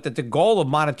policy, but that the goal of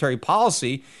monetary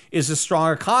policy is a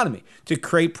strong economy, to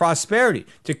create prosperity,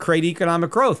 to create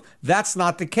economic growth. That's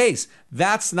not the case.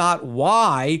 That's not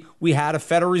why we had a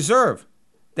Federal Reserve.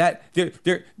 That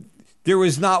there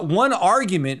was not one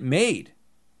argument made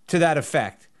to that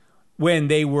effect when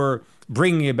they were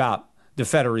bringing about the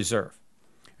Federal Reserve.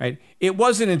 Right? It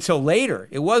wasn't until later,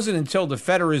 it wasn't until the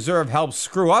Federal Reserve helped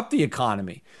screw up the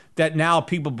economy that now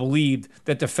people believed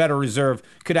that the Federal Reserve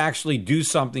could actually do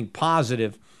something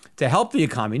positive to help the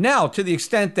economy. Now, to the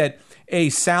extent that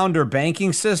a sounder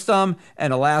banking system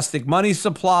and elastic money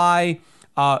supply,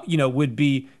 would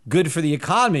be good for the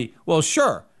economy, well,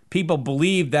 sure, people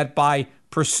believe that by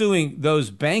pursuing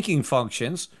those banking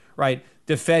functions, right,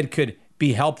 the Fed could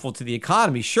be helpful to the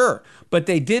economy, sure. But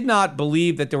they did not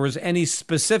believe that there was any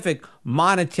specific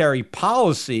monetary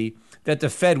policy that the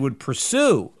Fed would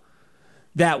pursue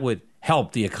that would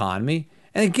help the economy.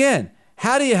 And again,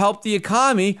 how do you help the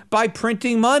economy? By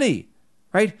printing money,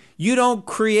 right? You don't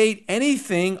create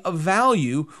anything of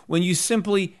value when you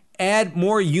simply add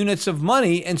more units of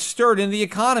money and stir it in the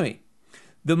economy.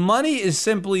 The money is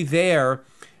simply there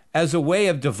as a way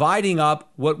of dividing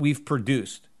up what we've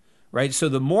produced, right? So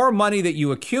the more money that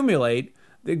you accumulate,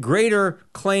 the greater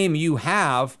claim you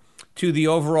have to the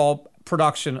overall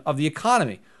production of the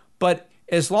economy. But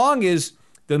as long as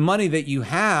the money that you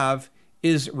have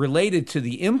is related to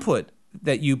the input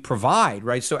that you provide,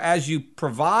 right? So as you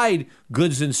provide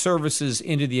goods and services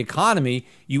into the economy,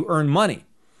 you earn money.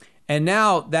 And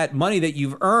now that money that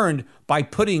you've earned by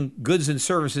putting goods and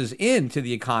services into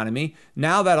the economy,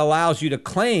 now that allows you to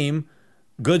claim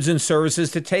goods and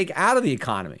services to take out of the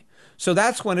economy. So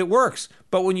that's when it works.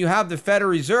 But when you have the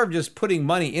Federal Reserve just putting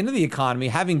money into the economy,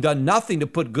 having done nothing to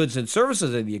put goods and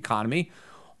services in the economy,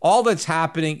 all that's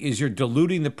happening is you're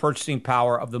diluting the purchasing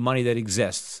power of the money that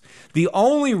exists. The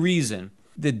only reason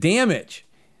the damage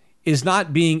is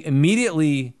not being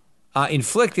immediately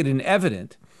inflicted and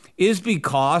evident is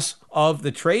because of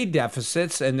the trade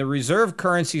deficits and the reserve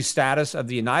currency status of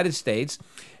the United States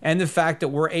and the fact that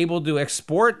we're able to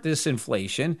export this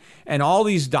inflation and all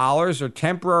these dollars are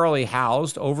temporarily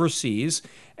housed overseas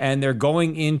and they're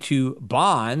going into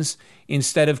bonds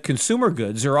instead of consumer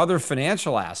goods or other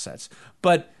financial assets.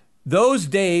 But those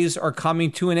days are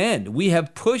coming to an end. We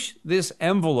have pushed this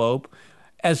envelope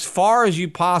as far as you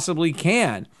possibly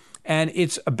can, and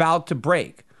it's about to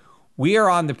break. We are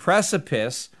on the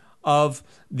precipice of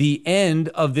the end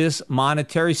of this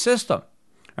monetary system,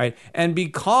 right? And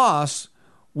because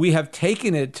we have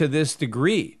taken it to this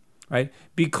degree, right?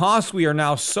 Because we are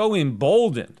now so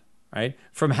emboldened, right,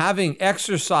 from having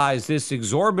exercised this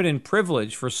exorbitant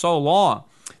privilege for so long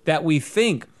that we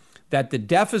think that the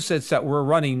deficits that we're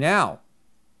running now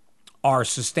are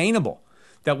sustainable,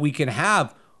 that we can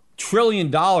have $1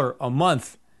 trillion a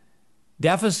month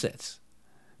deficits,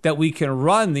 that we can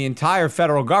run the entire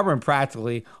federal government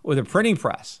practically with a printing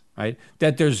press, right?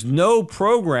 That there's no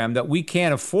program that we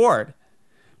can't afford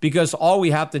because all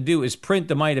we have to do is print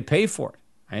the money to pay for it,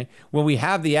 right? When we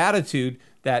have the attitude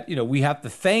that, we have to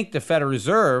thank the Federal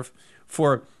Reserve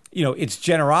for, its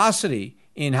generosity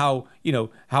in how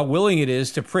willing it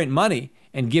is to print money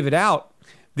and give it out,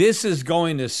 this is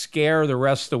going to scare the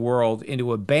rest of the world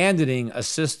into abandoning a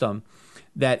system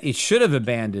that it should have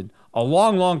abandoned a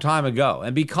long, long time ago.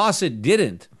 And because it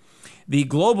didn't, the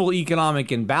global economic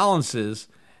imbalances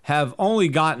have only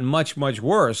gotten much, much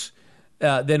worse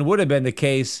than would have been the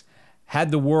case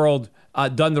had the world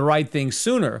done the right thing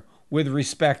sooner with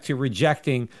respect to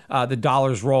rejecting the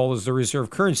dollar's role as the reserve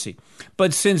currency.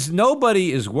 But since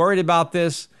nobody is worried about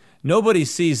this, nobody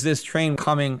sees this train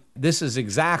coming, this is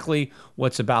exactly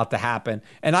what's about to happen.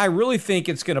 And I really think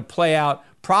it's going to play out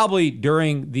probably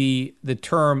during the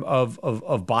term of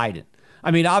Biden.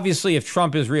 I mean, obviously, if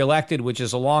Trump is reelected, which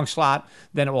is a long shot,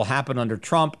 then it will happen under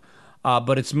Trump.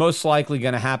 But it's most likely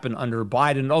going to happen under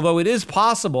Biden, although it is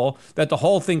possible that the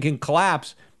whole thing can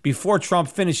collapse before Trump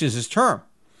finishes his term.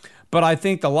 But I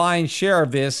think the lion's share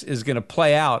of this is going to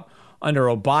play out under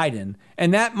Biden.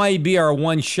 And that might be our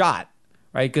one shot,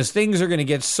 right? Because things are going to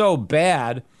get so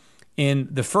bad in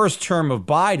the first term of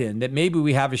Biden that maybe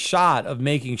we have a shot of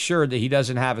making sure that he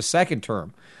doesn't have a second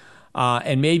term.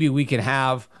 And maybe we can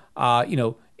have,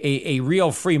 a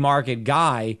real free market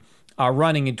guy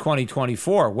running in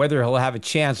 2024. Whether he'll have a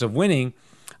chance of winning,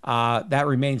 that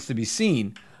remains to be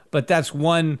seen. But that's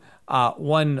one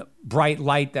bright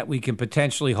light that we can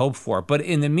potentially hope for. But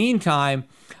in the meantime,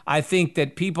 I think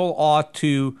that people ought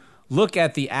to look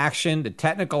at the action, the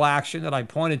technical action that I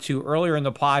pointed to earlier in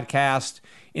the podcast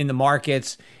in the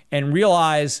markets, and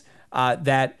realize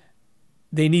that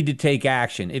they need to take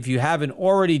action. If you haven't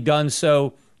already done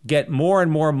so, get more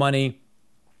and more money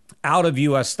out of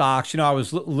U.S. stocks. I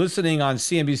was listening on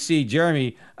CNBC,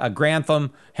 Jeremy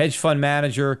Grantham, hedge fund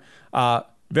manager,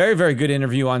 very, very good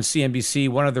interview on CNBC,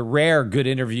 one of the rare good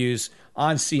interviews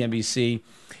on CNBC.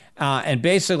 And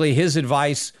basically his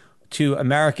advice to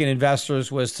American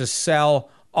investors was to sell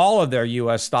all of their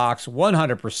U.S. stocks,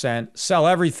 100%, sell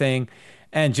everything,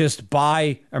 and just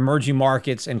buy emerging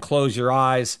markets and close your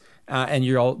eyes, and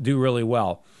you'll do really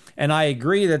well. And I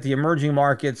agree that the emerging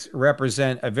markets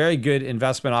represent a very good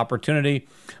investment opportunity,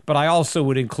 but I also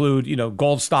would include,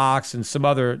 gold stocks and some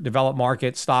other developed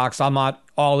market stocks. I'm not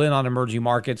all in on emerging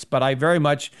markets, but I very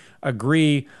much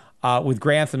agree with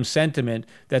Grantham's sentiment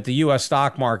that the U.S.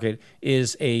 stock market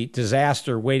is a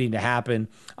disaster waiting to happen.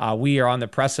 We are on the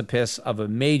precipice of a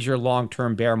major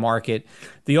long-term bear market.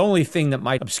 The only thing that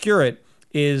might obscure it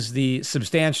is the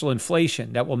substantial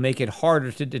inflation that will make it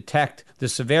harder to detect the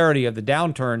severity of the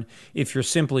downturn if you're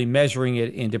simply measuring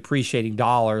it in depreciating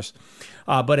dollars.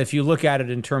 But if you look at it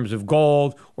in terms of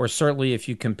gold, or certainly if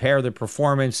you compare the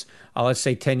performance, let's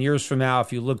say 10 years from now,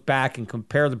 if you look back and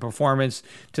compare the performance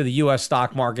to the U.S.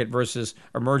 stock market versus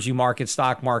emerging market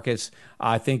stock markets,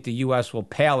 I think the U.S. will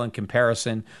pale in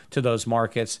comparison to those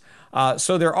markets.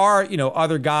 So there are,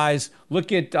 other guys.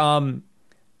 Look at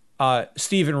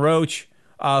Stephen Roach,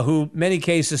 who many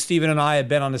cases Stephen and I have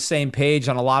been on the same page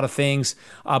on a lot of things,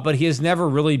 but he has never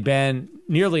really been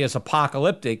nearly as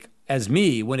apocalyptic as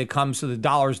me when it comes to the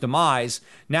dollar's demise.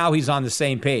 Now he's on the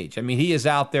same page. I mean, he is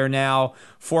out there now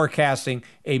forecasting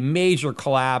a major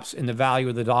collapse in the value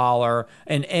of the dollar,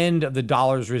 an end of the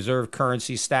dollar's reserve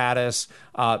currency status,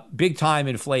 big time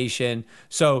inflation.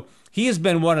 So he has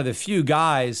been one of the few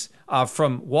guys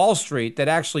from Wall Street that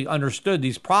actually understood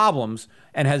these problems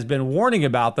and has been warning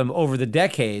about them over the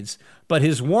decades, but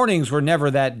his warnings were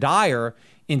never that dire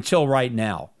until right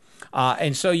now.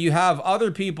 And so you have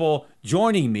other people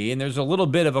joining me, and there's a little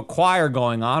bit of a choir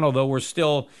going on, although we're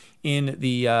still in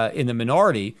the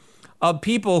minority, of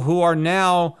people who are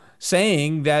now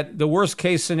saying that the worst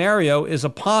case scenario is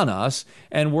upon us,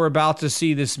 and we're about to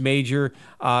see this major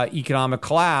economic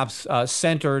collapse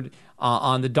centered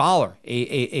on the dollar,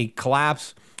 a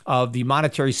collapse of the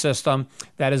monetary system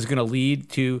that is going to lead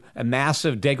to a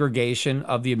massive degradation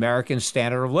of the American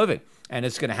standard of living. And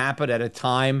it's going to happen at a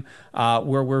time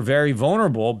where we're very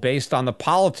vulnerable based on the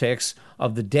politics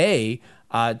of the day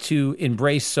to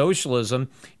embrace socialism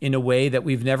in a way that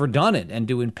we've never done it, and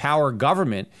to empower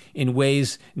government in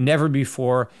ways never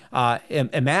before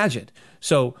imagined.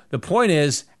 So the point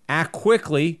is, act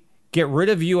quickly, get rid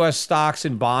of U.S. stocks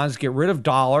and bonds, get rid of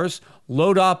dollars,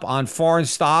 load up on foreign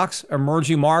stocks,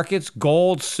 emerging markets,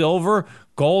 gold, silver,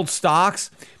 gold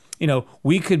stocks.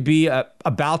 We could be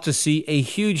about to see a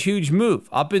huge, huge move.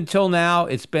 Up until now,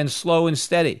 it's been slow and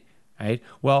steady, right?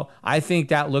 Well, I think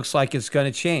that looks like it's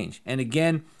going to change. And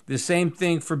again, the same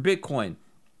thing for Bitcoin.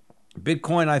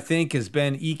 Bitcoin, I think, has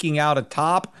been eking out a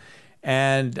top,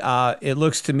 and it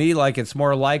looks to me like it's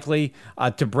more likely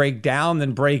to break down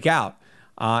than break out.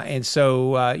 And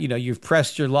so, you've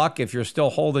pressed your luck if you're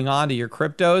still holding on to your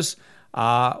cryptos.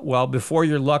 Well, before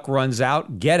your luck runs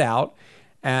out, get out.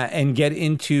 And get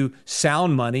into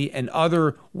sound money and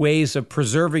other ways of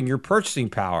preserving your purchasing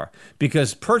power,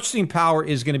 because purchasing power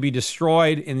is going to be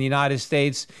destroyed in the United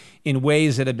States in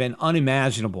ways that have been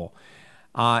unimaginable.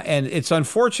 And it's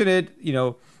unfortunate,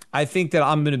 I think that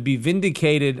I'm going to be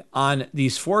vindicated on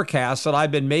these forecasts that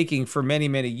I've been making for many,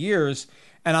 many years.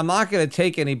 And I'm not going to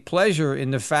take any pleasure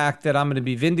in the fact that I'm going to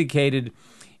be vindicated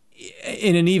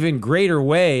in an even greater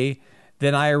way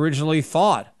than I originally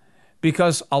thought.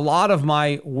 Because a lot of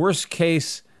my worst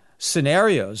case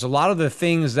scenarios, a lot of the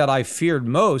things that I feared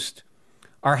most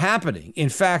are happening. In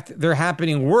fact, they're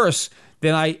happening worse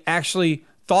than I actually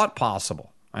thought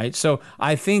possible, right? So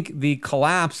I think the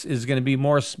collapse is going to be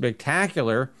more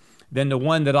spectacular than the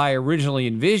one that I originally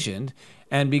envisioned.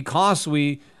 And because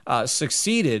we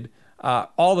succeeded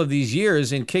all of these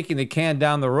years in kicking the can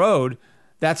down the road,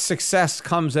 that success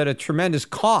comes at a tremendous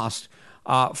cost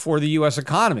for the U.S.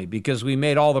 economy, because we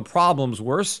made all the problems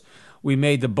worse. We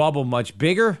made the bubble much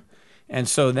bigger. And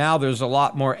so now there's a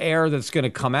lot more air that's going to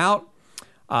come out.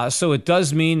 So it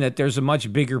does mean that there's a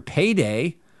much bigger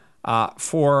payday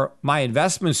for my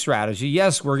investment strategy.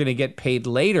 Yes, we're going to get paid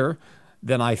later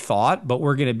than I thought, but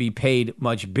we're going to be paid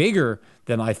much bigger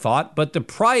than I thought. But the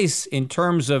price in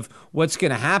terms of what's going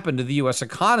to happen to the U.S.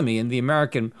 economy and the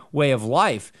American way of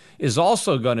life is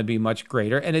also going to be much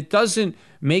greater. And it doesn't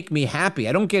make me happy.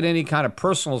 I don't get any kind of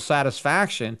personal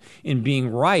satisfaction in being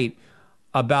right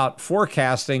about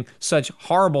forecasting such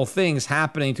horrible things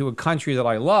happening to a country that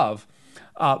I love.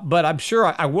 But I'm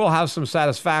sure I will have some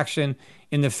satisfaction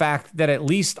in the fact that at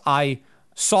least I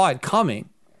saw it coming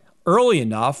early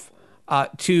enough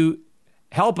to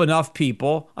help enough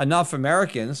people, enough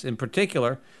Americans in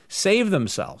particular, save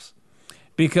themselves.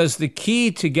 Because the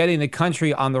key to getting the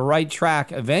country on the right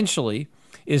track eventually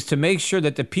is to make sure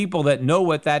that the people that know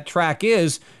what that track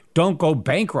is don't go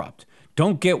bankrupt,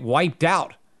 don't get wiped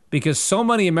out, because so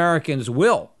many Americans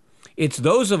will. It's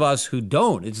those of us who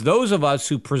don't. It's those of us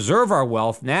who preserve our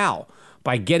wealth now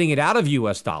by getting it out of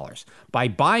U.S. dollars, by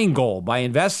buying gold, by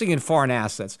investing in foreign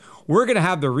assets. We're going to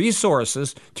have the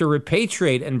resources to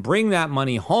repatriate and bring that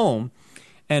money home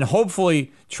and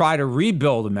hopefully try to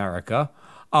rebuild America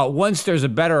once there's a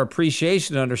better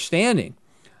appreciation and understanding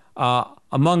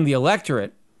among the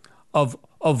electorate of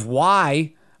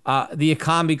why the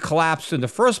economy collapsed in the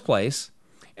first place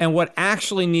and what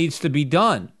actually needs to be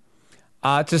done.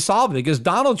 to solve it, because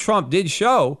Donald Trump did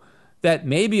show that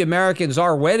maybe Americans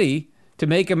are ready to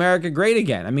make America great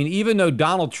again. I mean, even though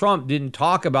Donald Trump didn't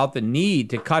talk about the need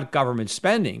to cut government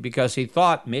spending because he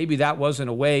thought maybe that wasn't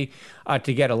a way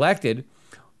to get elected,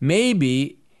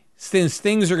 maybe since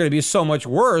things are going to be so much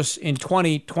worse in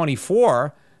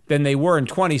 2024 than they were in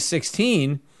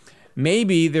 2016,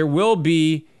 maybe there will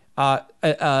be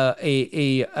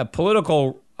a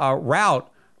political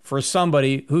route for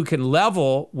somebody who can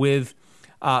level with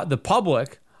the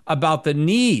public about the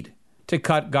need to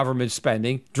cut government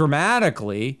spending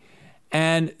dramatically,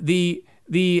 and the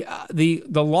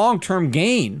long-term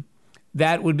gain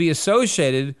that would be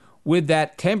associated with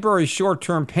that temporary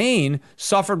short-term pain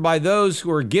suffered by those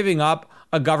who are giving up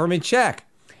a government check.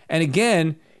 And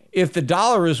again, if the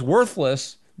dollar is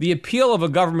worthless, the appeal of a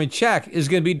government check is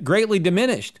going to be greatly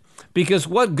diminished, because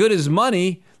what good is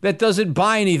money that doesn't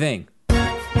buy anything?